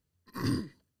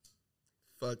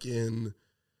 Fucking.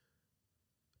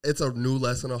 It's a new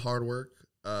lesson of hard work.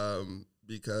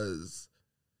 Because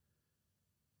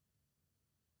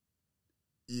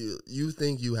you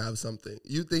think you have something.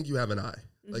 You think you have an eye.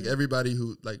 Mm-hmm. Like everybody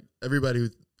who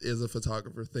is a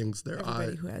photographer thinks their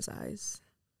Everybody eye. who has eyes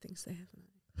thinks they have an eye.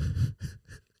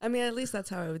 I mean, at least that's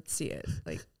how I would see it.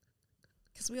 Like,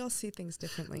 because we all see things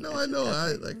differently. No, I know.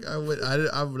 I'm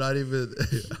not even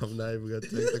gonna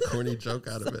take the corny joke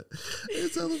out of it.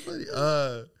 It's hella funny.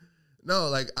 No,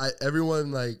 like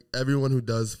everyone who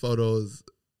does photos,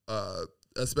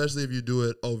 especially if you do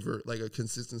it over like a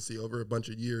consistency over a bunch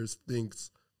of years, thinks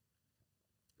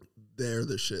they're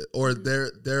the shit, or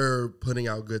they're putting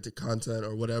out good content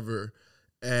or whatever,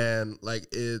 and like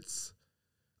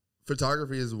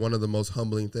photography is one of the most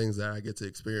humbling things that I get to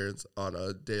experience on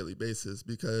a daily basis,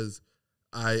 because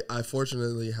I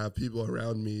fortunately have people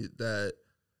around me that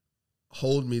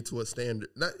hold me to a standard,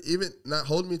 not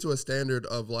hold me to a standard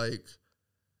of like,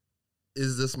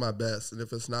 is this my best? And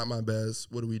if it's not my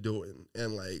best, what are we doing?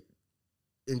 And like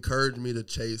encourage me to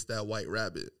chase that white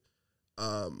rabbit.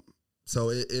 So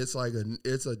it's like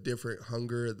it's a different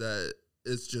hunger that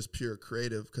it's just pure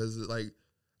creative, because like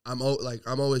I'm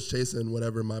always chasing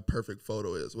whatever my perfect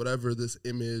photo is, whatever this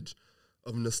image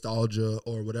of nostalgia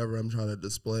or whatever I'm trying to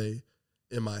display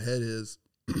in my head is.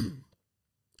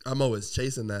 I'm always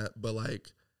chasing that, but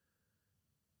like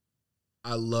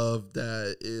I love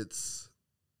that it's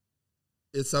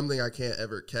something I can't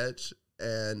ever catch,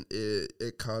 and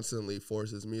it constantly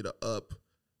forces me to up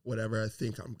whatever I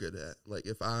think I'm good at. Like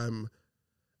if I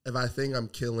think I'm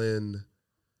killing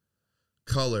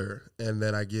color and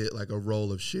then I get like a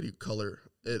roll of shitty color,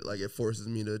 it forces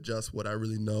me to adjust what I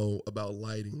really know about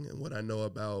lighting and what I know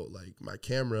about like my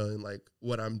camera and like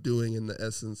what I'm doing in the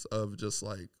essence of just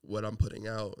like what I'm putting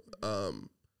out.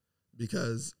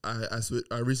 Because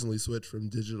I recently switched from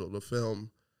digital to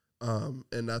film,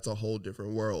 and that's a whole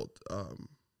different world.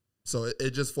 So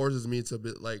it just forces me to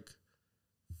be like,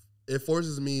 it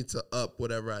forces me to up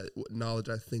whatever knowledge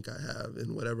I think I have,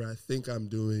 and whatever I think I'm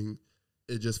doing,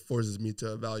 it just forces me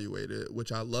to evaluate it,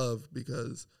 which I love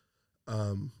because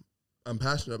I'm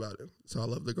passionate about it. So I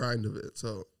love the grind of it.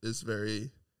 So it's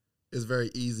very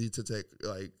easy to take,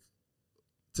 like,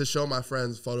 to show my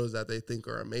friends photos that they think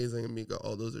are amazing and me go,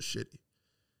 oh, those are shitty.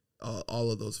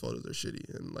 All of those photos are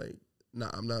shitty. And like,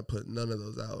 nah, I'm not putting none of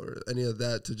those out or any of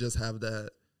that, to just have that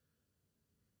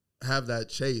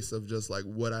chase of just like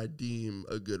what I deem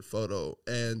a good photo,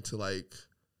 and to like,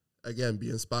 again, be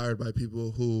inspired by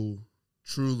people who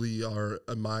truly are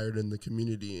admired in the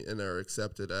community and are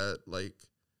accepted at like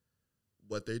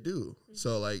what they do. Mm-hmm.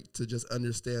 So like to just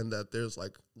understand that there's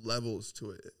like levels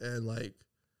to it, and like,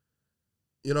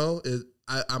 you know,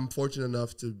 I'm fortunate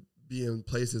enough to be in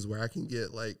places where I can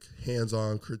get like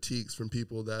hands-on critiques from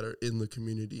people that are in the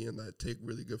community and that take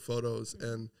really good photos, mm-hmm.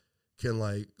 and can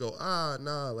like go,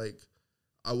 nah, like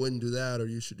I wouldn't do that, or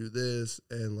you should do this,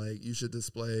 and like you should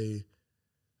display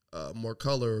more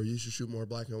color, or you should shoot more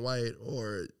black and white,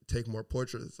 or take more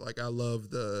portraits. Like I love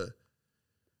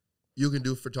you can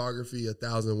do photography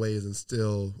 1,000 ways and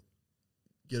still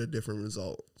get a different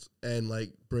result, and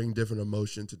like bring different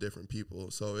emotion to different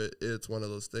people. So it's one of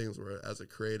those things where as a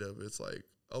creative, it's like,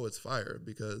 oh, it's fire,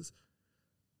 because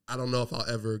I don't know if I'll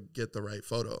ever get the right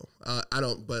photo. I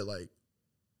don't, but like,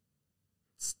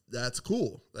 that's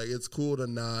cool. Like it's cool to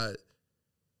not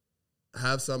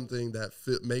have something that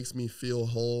makes me feel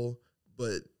whole,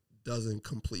 but doesn't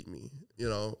complete me. You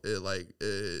know, it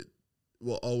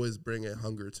will always bring a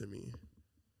hunger to me.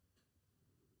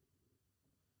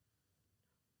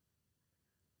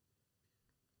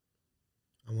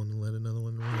 I want to let another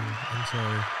one ring. I'm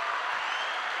sorry.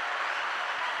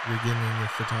 You're getting in your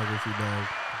photography bag.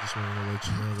 I just wanted to let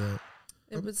you know that.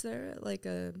 Was there like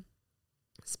a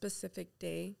specific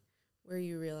day where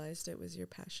you realized it was your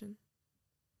passion?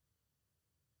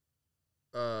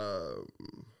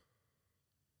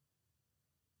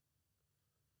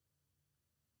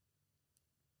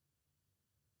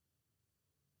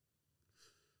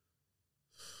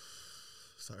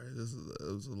 Sorry, it was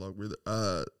a long breather.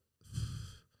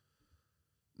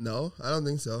 No, I don't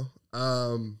think so.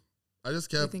 I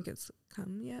just kept. Do you think it's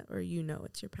come yet, or you know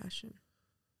it's your passion?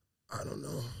 I don't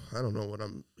know. I don't know what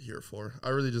I'm here for. I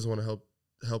really just want to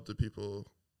help the people.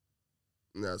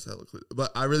 That's hella clear.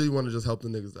 But I really want to just help the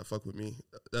niggas that fuck with me.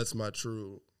 That's my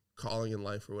true calling in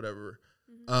life or whatever.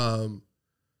 Mm-hmm.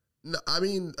 No, I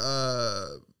mean,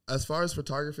 as far as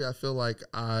photography, I feel like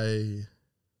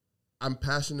I'm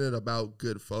passionate about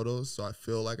good photos, so I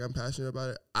feel like I'm passionate about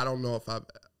it. I don't know if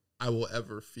I will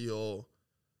ever feel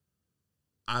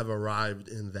I've arrived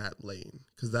in that lane,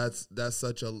 because that's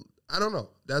such a, I don't know.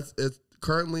 It's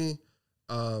currently,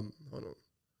 hold on.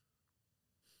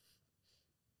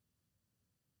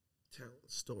 Talent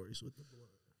stories with the blood.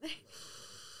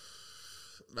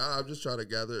 Nah, I'm just trying to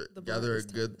gather The blunt a is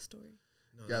telling good the story.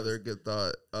 No, gather a good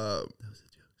thought. that was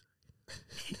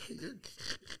a joke.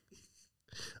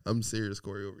 I'm serious,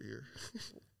 Corey, over here.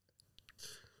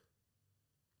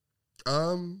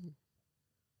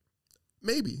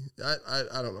 Maybe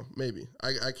I don't know. Maybe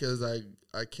because I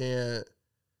can't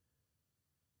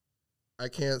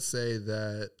say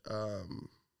that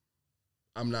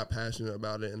I'm not passionate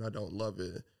about it and I don't love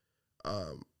it.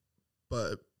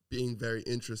 But being very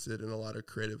interested in a lot of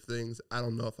creative things, I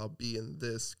don't know if I'll be in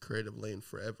this creative lane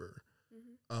forever.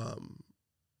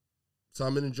 So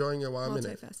I'm enjoying it while I'm in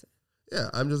it. Multifaceted. Yeah,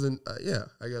 I'm just yeah,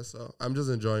 I guess so. I'm just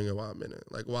enjoying it while I'm in it.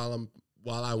 Like while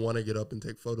I want to get up and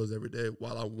take photos every day,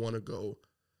 while I want to go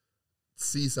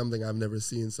see something I've never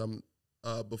seen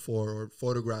before, or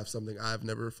photograph something I've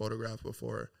never photographed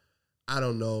before. I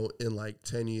don't know in like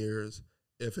 10 years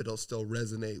if it'll still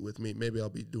resonate with me. Maybe I'll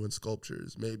be doing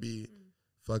sculptures. Maybe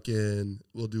fucking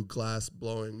we'll do glass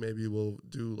blowing. Maybe we'll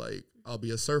do like, I'll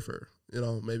be a surfer. You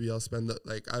know, maybe I'll spend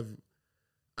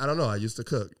I don't know. I used to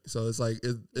cook. So it's like,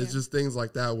 it's just things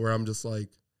like that where I'm just like,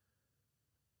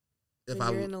 If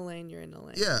you're in a lane, you're in a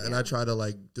lane. yeah, and I try to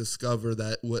like discover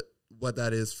that what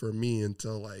that is for me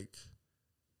until like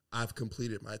I've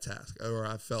completed my task, or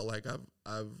I felt like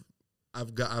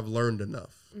I've learned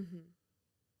enough.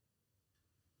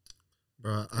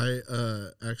 Bro, I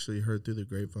actually heard through the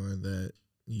grapevine that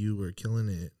you were killing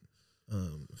it,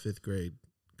 5th grade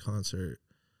concert,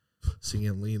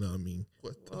 singing "Lean on Me."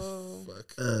 What the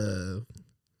fuck?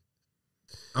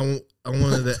 I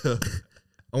wanted to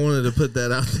I wanted to put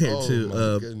that out there Oh, too,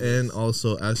 my goodness. and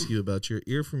also ask you about your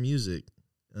ear for music.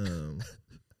 That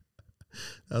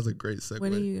was a great segue.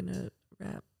 When are you gonna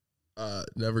rap?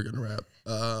 Never gonna rap.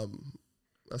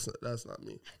 That's not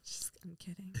me. I'm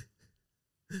kidding.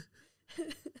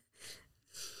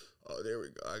 Oh, there we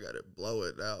go. I got it. Blow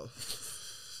it now.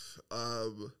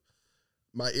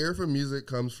 My ear for music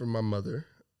comes from my mother.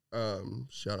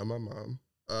 Shout out my mom.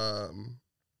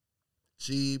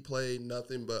 She played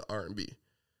nothing but R&B,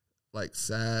 like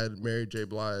sad Mary J.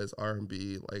 Blige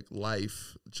R&B, like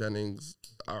Life Jennings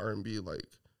R&B, like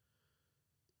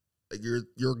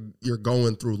you're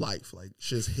going through life, like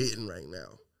shit's hitting right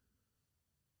now.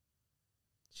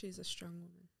 She's a strong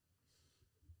woman.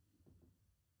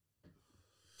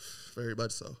 Very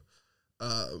much so.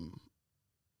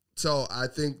 So I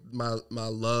think my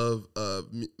love of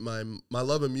my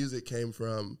love of music came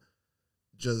from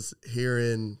just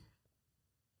hearing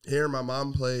my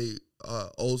mom play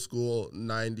old school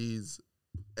 90s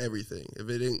everything. If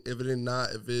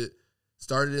it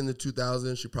started in the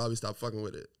 2000s, she probably stopped fucking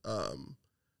with it.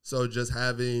 So just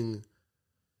having,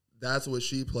 that's what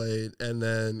she played, and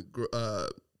then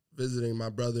visiting my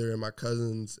brother and my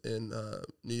cousins in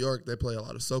New York, they play a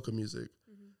lot of soca music.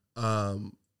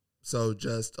 So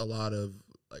just a lot of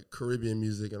like Caribbean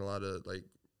music and a lot of like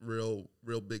real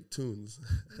big tunes,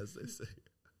 as they say.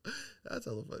 That's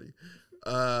hella funny.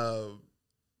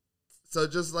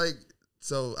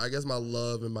 So I guess my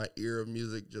love and my ear of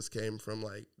music just came from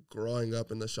like growing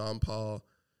up in the Sean Paul,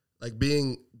 like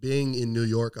being in New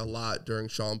York a lot during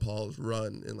Sean Paul's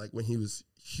run, and like when he was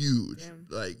huge. Damn.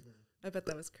 Like I bet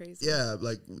that was crazy. yeah,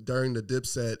 like during the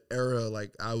Dipset era,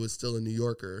 like I was still a New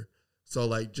Yorker. So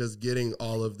like just getting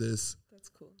all of this, That's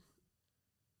cool.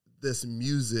 this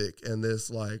music and this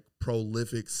like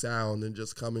prolific sound, and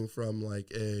just coming from like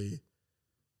a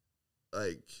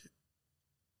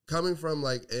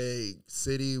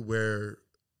city where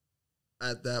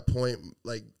at that point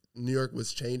like New York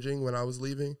was changing when I was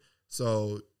leaving.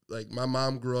 So like my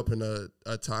mom grew up in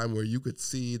a time where you could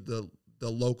see the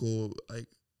local like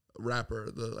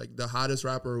rapper, the hottest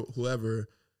rapper, whoever,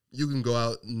 you can go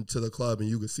out into the club and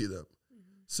you could see them.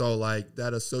 So like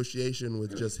that association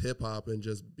with just hip hop and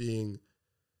just being,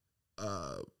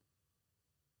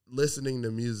 listening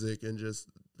to music and just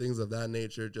things of that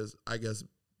nature, just I guess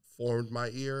formed my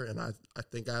ear. And I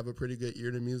think I have a pretty good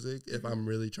ear to music if I'm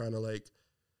really trying to like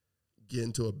get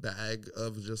into a bag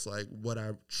of just like what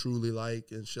I truly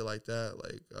like and shit like that.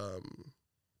 Like,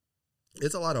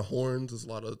 it's a lot of horns, it's a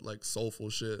lot of like soulful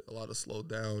shit, a lot of slowed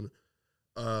down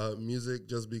music,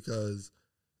 just because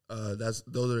Those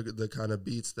are the kind of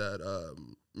beats that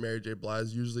Mary J. Blige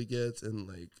usually gets, and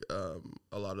like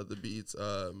a lot of the beats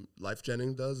Life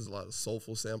Jennings does is a lot of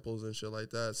soulful samples and shit like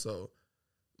that. So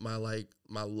my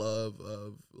love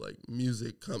of like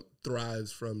music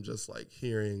thrives from just like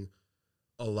hearing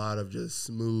a lot of just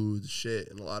smooth shit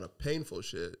and a lot of painful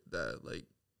shit that like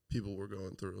people were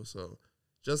going through. So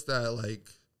just that like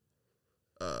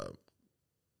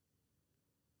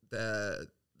that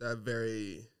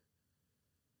very,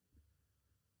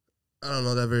 I don't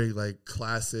know, that very like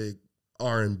classic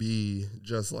R&B,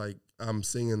 just like I'm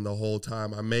singing the whole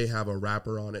time. I may have a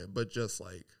rapper on it, but just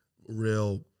like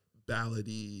real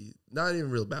ballady, not even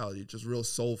real ballady, just real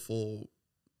soulful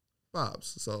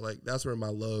vibes. So like that's where my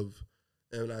love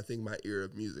and I think my ear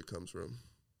of music comes from.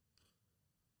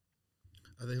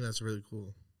 I think that's really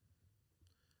cool.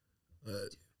 You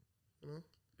know?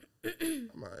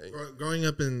 Growing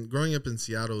up in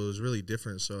Seattle, it was really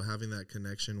different. So having that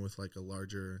connection with like a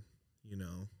larger, you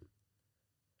know,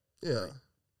 yeah,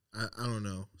 I don't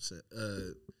know. So,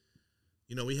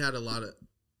 you know, we had a lot of.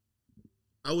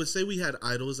 I would say we had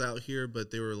idols out here,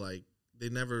 but they were like they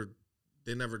never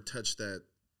touched that.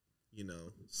 You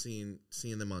know, seeing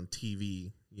them on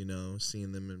TV. You know,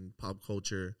 seeing them in pop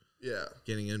culture. Yeah,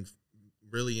 getting in,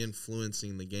 really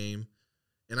influencing the game,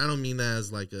 and I don't mean that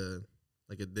as like a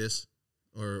diss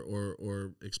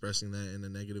or expressing that in a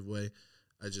negative way.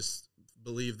 I just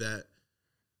believe that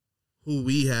who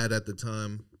we had at the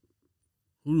time,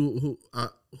 who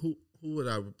would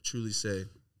I truly say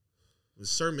was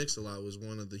Sir Mix-a-Lot was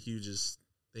one of the hugest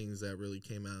things that really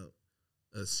came out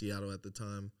of Seattle at the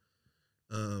time.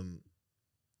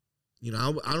 You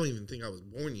know, I don't even think I was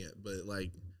born yet, but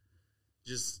like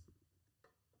just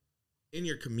in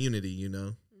your community, you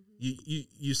know.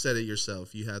 You said it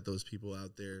yourself. You had those people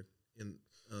out there in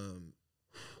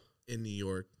New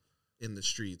York, in the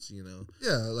streets. You know,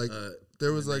 yeah. Like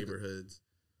there was like neighborhoods.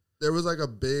 There was like a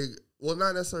big, well,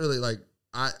 not necessarily like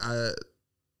I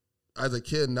as a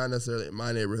kid, not necessarily in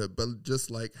my neighborhood, but just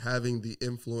like having the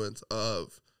influence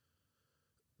of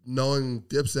knowing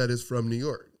Dipset is from New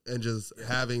York and just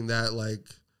having that like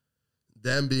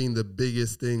them being the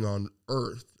biggest thing on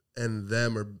earth and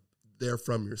they're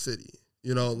from your city.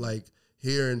 You know, like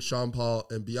here in Sean Paul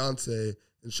and Beyonce,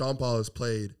 and Sean Paul is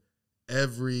played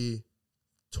every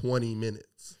 20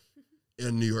 minutes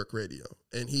in New York radio.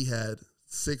 And he had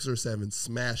 6 or 7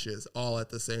 smashes all at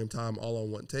the same time, all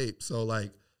on one tape. So, like,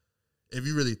 if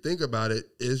you really think about it,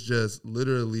 it's just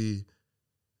literally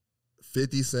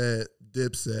 50 Cent,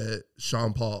 Dipset,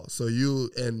 Sean Paul. So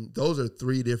and those are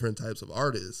 3 different types of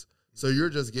artists. So you're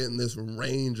just getting this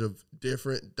range of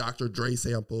different Dr. Dre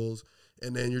samples,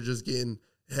 and then you're just getting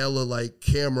hella like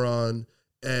Cameron,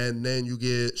 and then you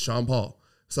get Sean Paul.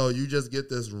 So you just get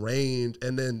this range,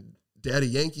 and then Daddy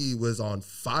Yankee was on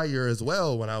fire as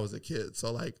well when I was a kid.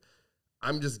 So like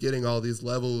I'm just getting all these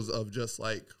levels of just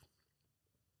like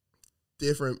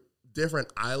different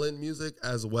island music,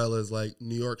 as well as like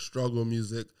New York struggle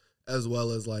music, as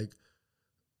well as like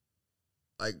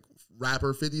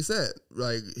rapper 50 Cent.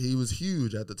 Like he was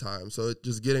huge at the time. So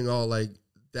just getting all like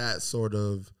that sort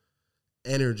of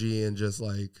energy, and just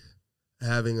like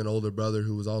having an older brother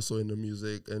who was also into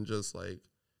music and just like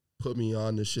put me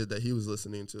on the shit that he was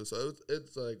listening to. So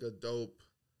it's like a dope.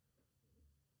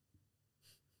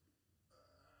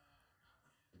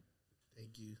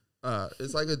 Thank you.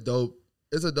 It's like a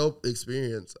dope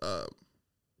experience.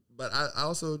 But I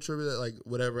also attribute that like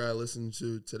whatever I listen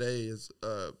to today is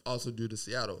also due to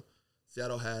Seattle.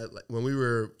 Seattle had like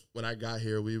when I got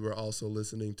here, we were also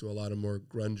listening to a lot of more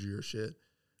grungier shit.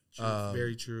 True,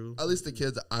 very true. At least the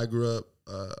kids I grew up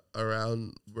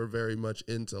around were very much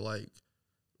into like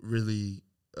really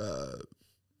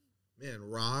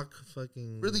rock,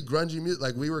 fucking really grungy music.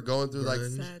 Like we were going through like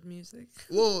sad music.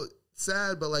 Well,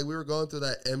 sad, but like we were going through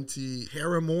that empty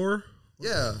Paramore.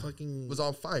 Yeah, fucking was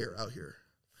on fire out here.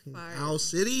 Fire. Owl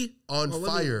City on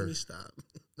fire. Let me stop.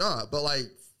 Nah, but like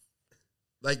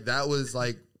that was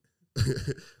like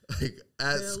like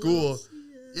at school.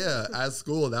 Yeah, at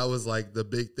school, that was like the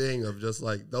big thing of just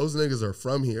like those niggas are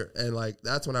from here. And like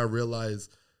that's when I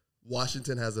realized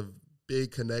Washington has a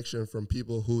big connection from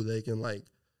people who they can like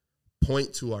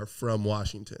point to are from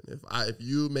Washington. If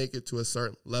you make it to a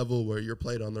certain level where you're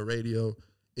played on the radio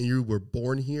and you were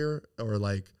born here, or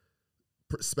like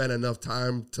spend enough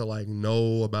time to like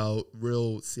know about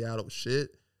real Seattle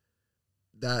shit,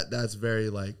 that's very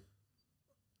like,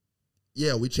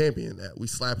 yeah, we champion that. We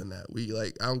slapping that. We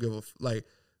like, I don't give a like.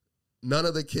 none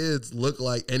of the kids look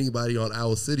like anybody on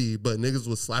Owl City, but niggas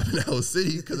was slapping Owl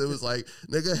City because it was like,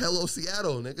 nigga, hello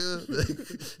Seattle, nigga. Like,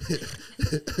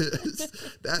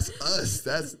 that's us.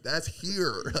 That's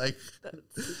here. Like,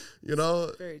 you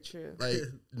know, Very true. like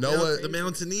no one, the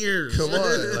Mountaineers. come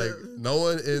on, like no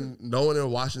one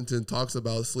in Washington talks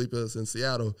about sleepless in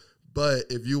Seattle. But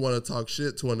if you want to talk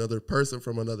shit to another person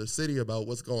from another city about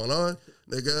what's going on,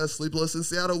 nigga, Sleepless in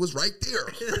Seattle was right there.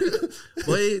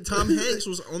 Wait, Tom Hanks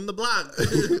was on the block.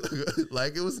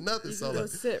 Like it was nothing. You So can go like,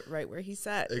 sit right where he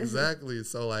sat. exactly.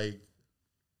 So like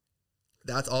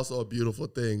that's also a beautiful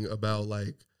thing about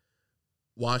like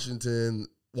Washington.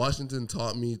 Washington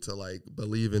taught me to like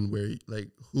believe in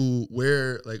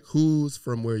who's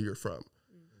from where you're from.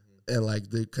 Mm-hmm. And like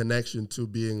the connection to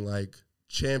being like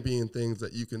champion things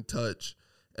that you can touch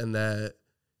and that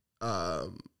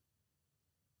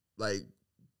like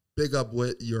big up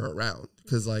what you're around,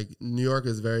 because like New York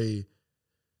is very,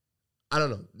 I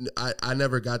don't know, I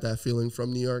never got that feeling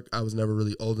from New York. I was never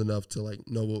really old enough to like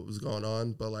know what was going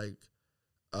on, but like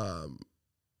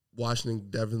Washington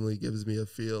definitely gives me a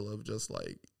feel of just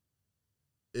like,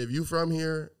 if you from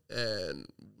here and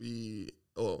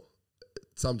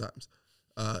sometimes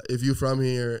if you from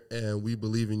here and we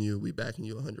believe in you, we backing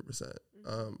you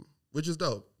 100%, which is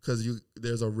dope because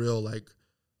there's a real like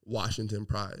Washington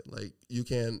pride. Like you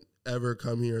can't ever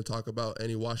come here and talk about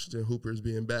any Washington Hoopers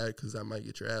being bad because that might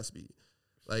get your ass beat.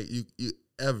 Like you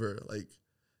ever like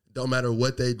don't matter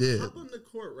what they did. Hop on the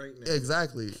court right now.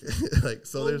 Exactly. Like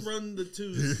so, Go run the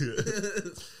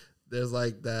twos. There's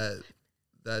like that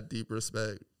deep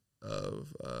respect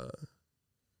of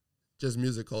just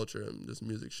music culture and just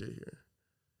music shit here.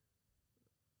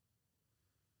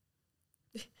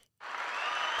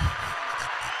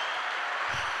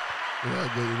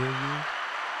 Yeah, good interview.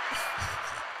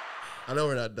 I know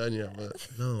we're not done yet, but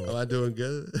No, am I doing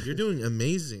good? you're doing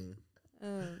amazing.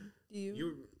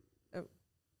 You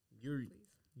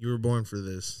You were born for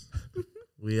this.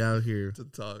 We out here. To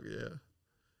talk, yeah.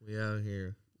 We out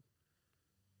here.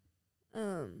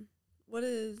 what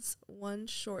is one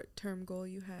short-term goal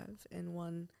you have and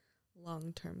one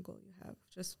long-term goal you have?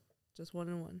 Just one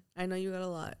and one. I know you got a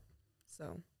lot,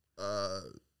 so.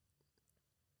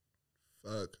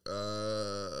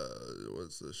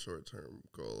 What's the short-term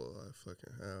goal I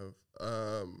fucking have?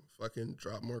 Fucking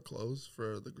drop more clothes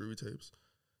for the Groovy tapes.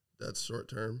 That's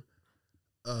short-term.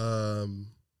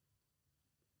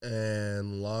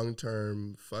 And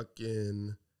long-term,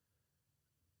 fucking,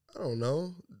 I don't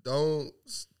know.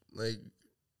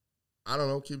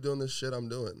 Keep doing this shit I'm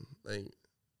doing. Like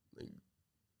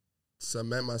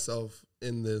cement myself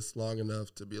in this long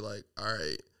enough to be like, all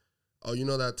right, oh, you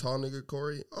know that tall nigga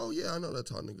Corey? Oh, yeah, I know that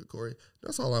tall nigga Corey.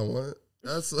 That's all I want.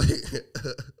 That's like,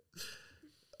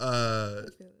 I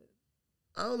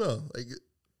don't know. Like,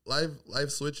 life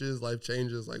switches, life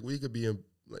changes. Like, we could be in,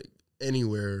 like,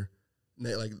 anywhere.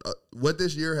 Like, what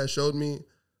this year has showed me,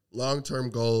 long-term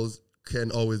goals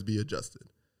can always be adjusted.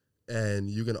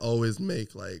 And you can always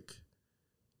make, like,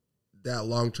 that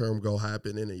long-term goal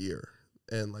happen in a year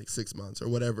and, like, 6 months or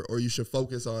whatever. Or you should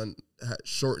focus on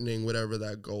shortening whatever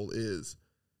that goal is,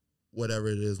 whatever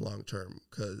it is long-term,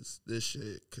 because this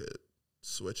shit could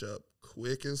switch up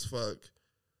quick as fuck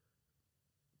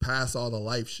past all the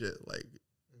life shit.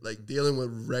 Like dealing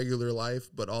with regular life,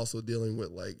 but also dealing with,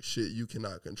 like, shit you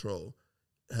cannot control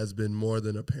has been more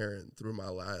than apparent through my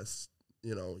last,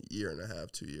 year and a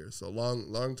half, 2 years. So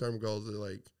long-term goals are,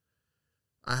 like,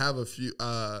 I have a few,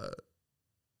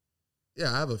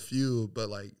 but,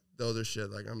 like, those are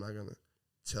shit, like, I'm not going to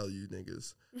tell you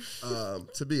niggas,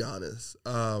 to be honest.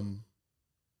 But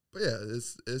yeah,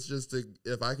 it's just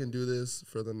if I can do this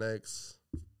for the next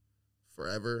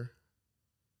forever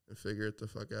and figure it the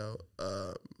fuck out,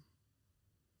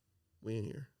 we in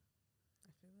here.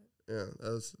 I feel it. Yeah,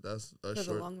 that's a For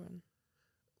short. the long run.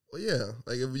 Well, yeah,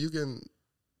 like if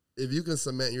you can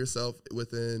cement yourself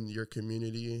within your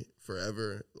community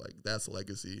forever, like that's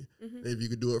legacy. Mm-hmm. And if you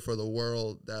could do it for the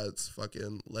world, that's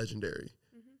fucking legendary.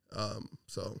 Mm-hmm.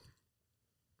 So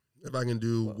if I can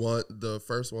do the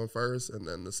first one first and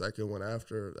then the second one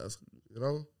after, that's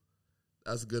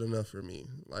good enough for me.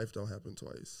 Life don't happen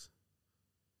twice.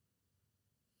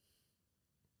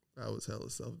 I was hella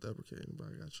self-deprecating, but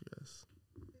I got you guys.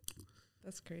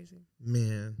 That's crazy.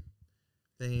 Man,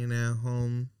 staying at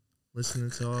home, listening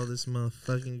to all this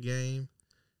motherfucking game.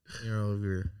 You're over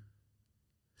here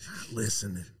not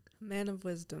listening. Man of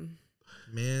wisdom.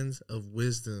 Mans of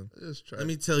wisdom. Just try. Let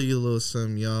me tell you a little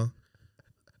something, y'all.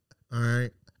 All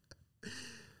right.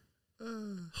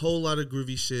 Whole lot of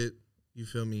groovy shit. You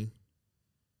feel me?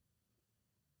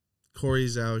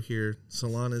 Corey's out here.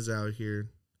 Solana's out here.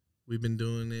 We've been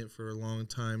doing it for a long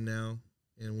time now,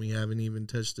 and we haven't even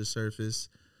touched the surface.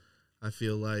 I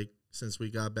feel like since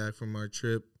we got back from our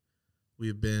trip,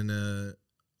 we've been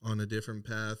on a different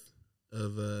path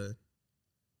of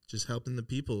just helping the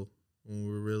people when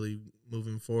we're really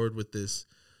moving forward with this.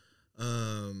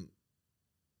 Man,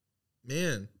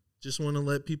 just want to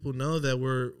let people know that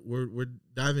we're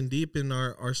diving deep in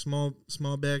our small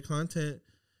bag content,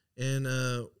 and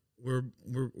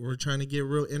we're trying to get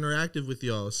real interactive with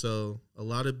y'all. So a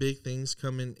lot of big things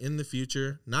coming in the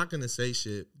future. Not gonna say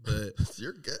shit, but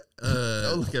you're good.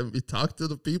 Don't look at me. Talk to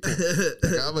the people.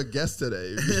 Like I'm a guest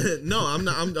today. No, I'm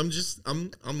not.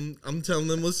 I'm telling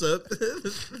them what's up.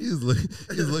 he's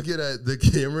looking at the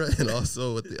camera and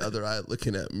also with the other eye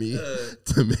looking at me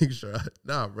to make sure.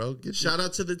 Nah, bro. Shout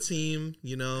out to the team.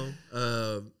 You know,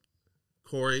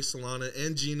 Corey, Solana,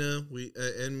 and Gina,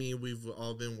 and me, we've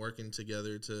all been working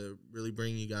together to really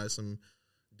bring you guys some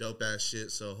dope ass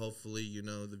shit. So hopefully, you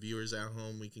know, the viewers at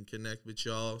home, we can connect with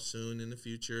y'all soon in the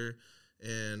future.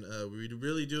 And we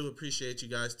really do appreciate you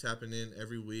guys tapping in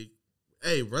every week.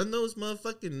 Hey, run those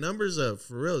motherfucking numbers up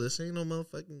for real. This ain't no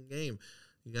motherfucking game.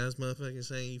 You guys motherfucking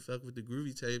saying you fuck with the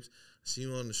Groovy tapes. I see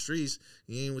you on the streets.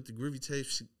 You ain't with the Groovy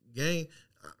tapes gang.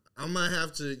 I might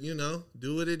have to, you know,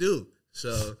 do what it do.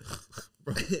 So,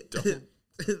 bro,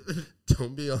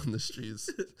 don't be on the streets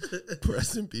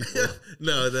pressing people.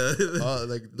 No,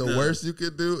 like the worst you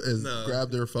could do is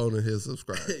grab their phone and hit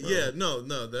subscribe. Bro. Yeah, no,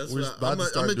 that's what I'm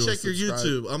gonna check your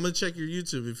YouTube. I'm gonna check your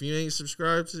YouTube. If you ain't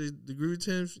subscribed to the Groovy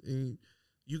Tips and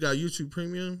you got YouTube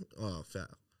Premium, oh foul.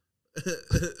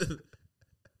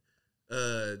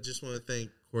 Just want to thank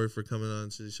Corey for coming on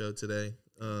to the show today.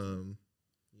 You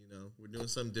know, we're doing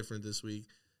something different this week.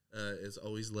 It's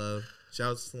always love.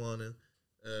 Shout out to Solana.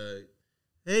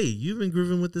 Hey, you've been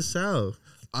grooving with the South.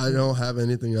 I don't have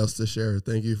anything else to share.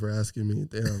 Thank you for asking me.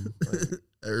 Damn. Like,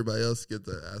 everybody else get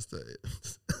to ask that.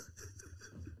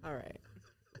 All right.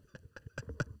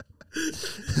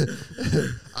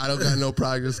 I don't got no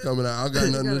progress coming out. I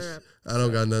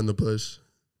don't got nothing to push.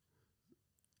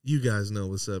 You guys know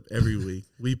what's up every week.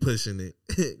 We pushing it.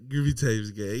 Groovy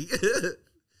Tapes gang.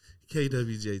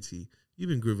 KWJT. You've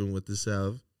been grooving with the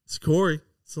South. It's Corey,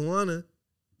 Solana,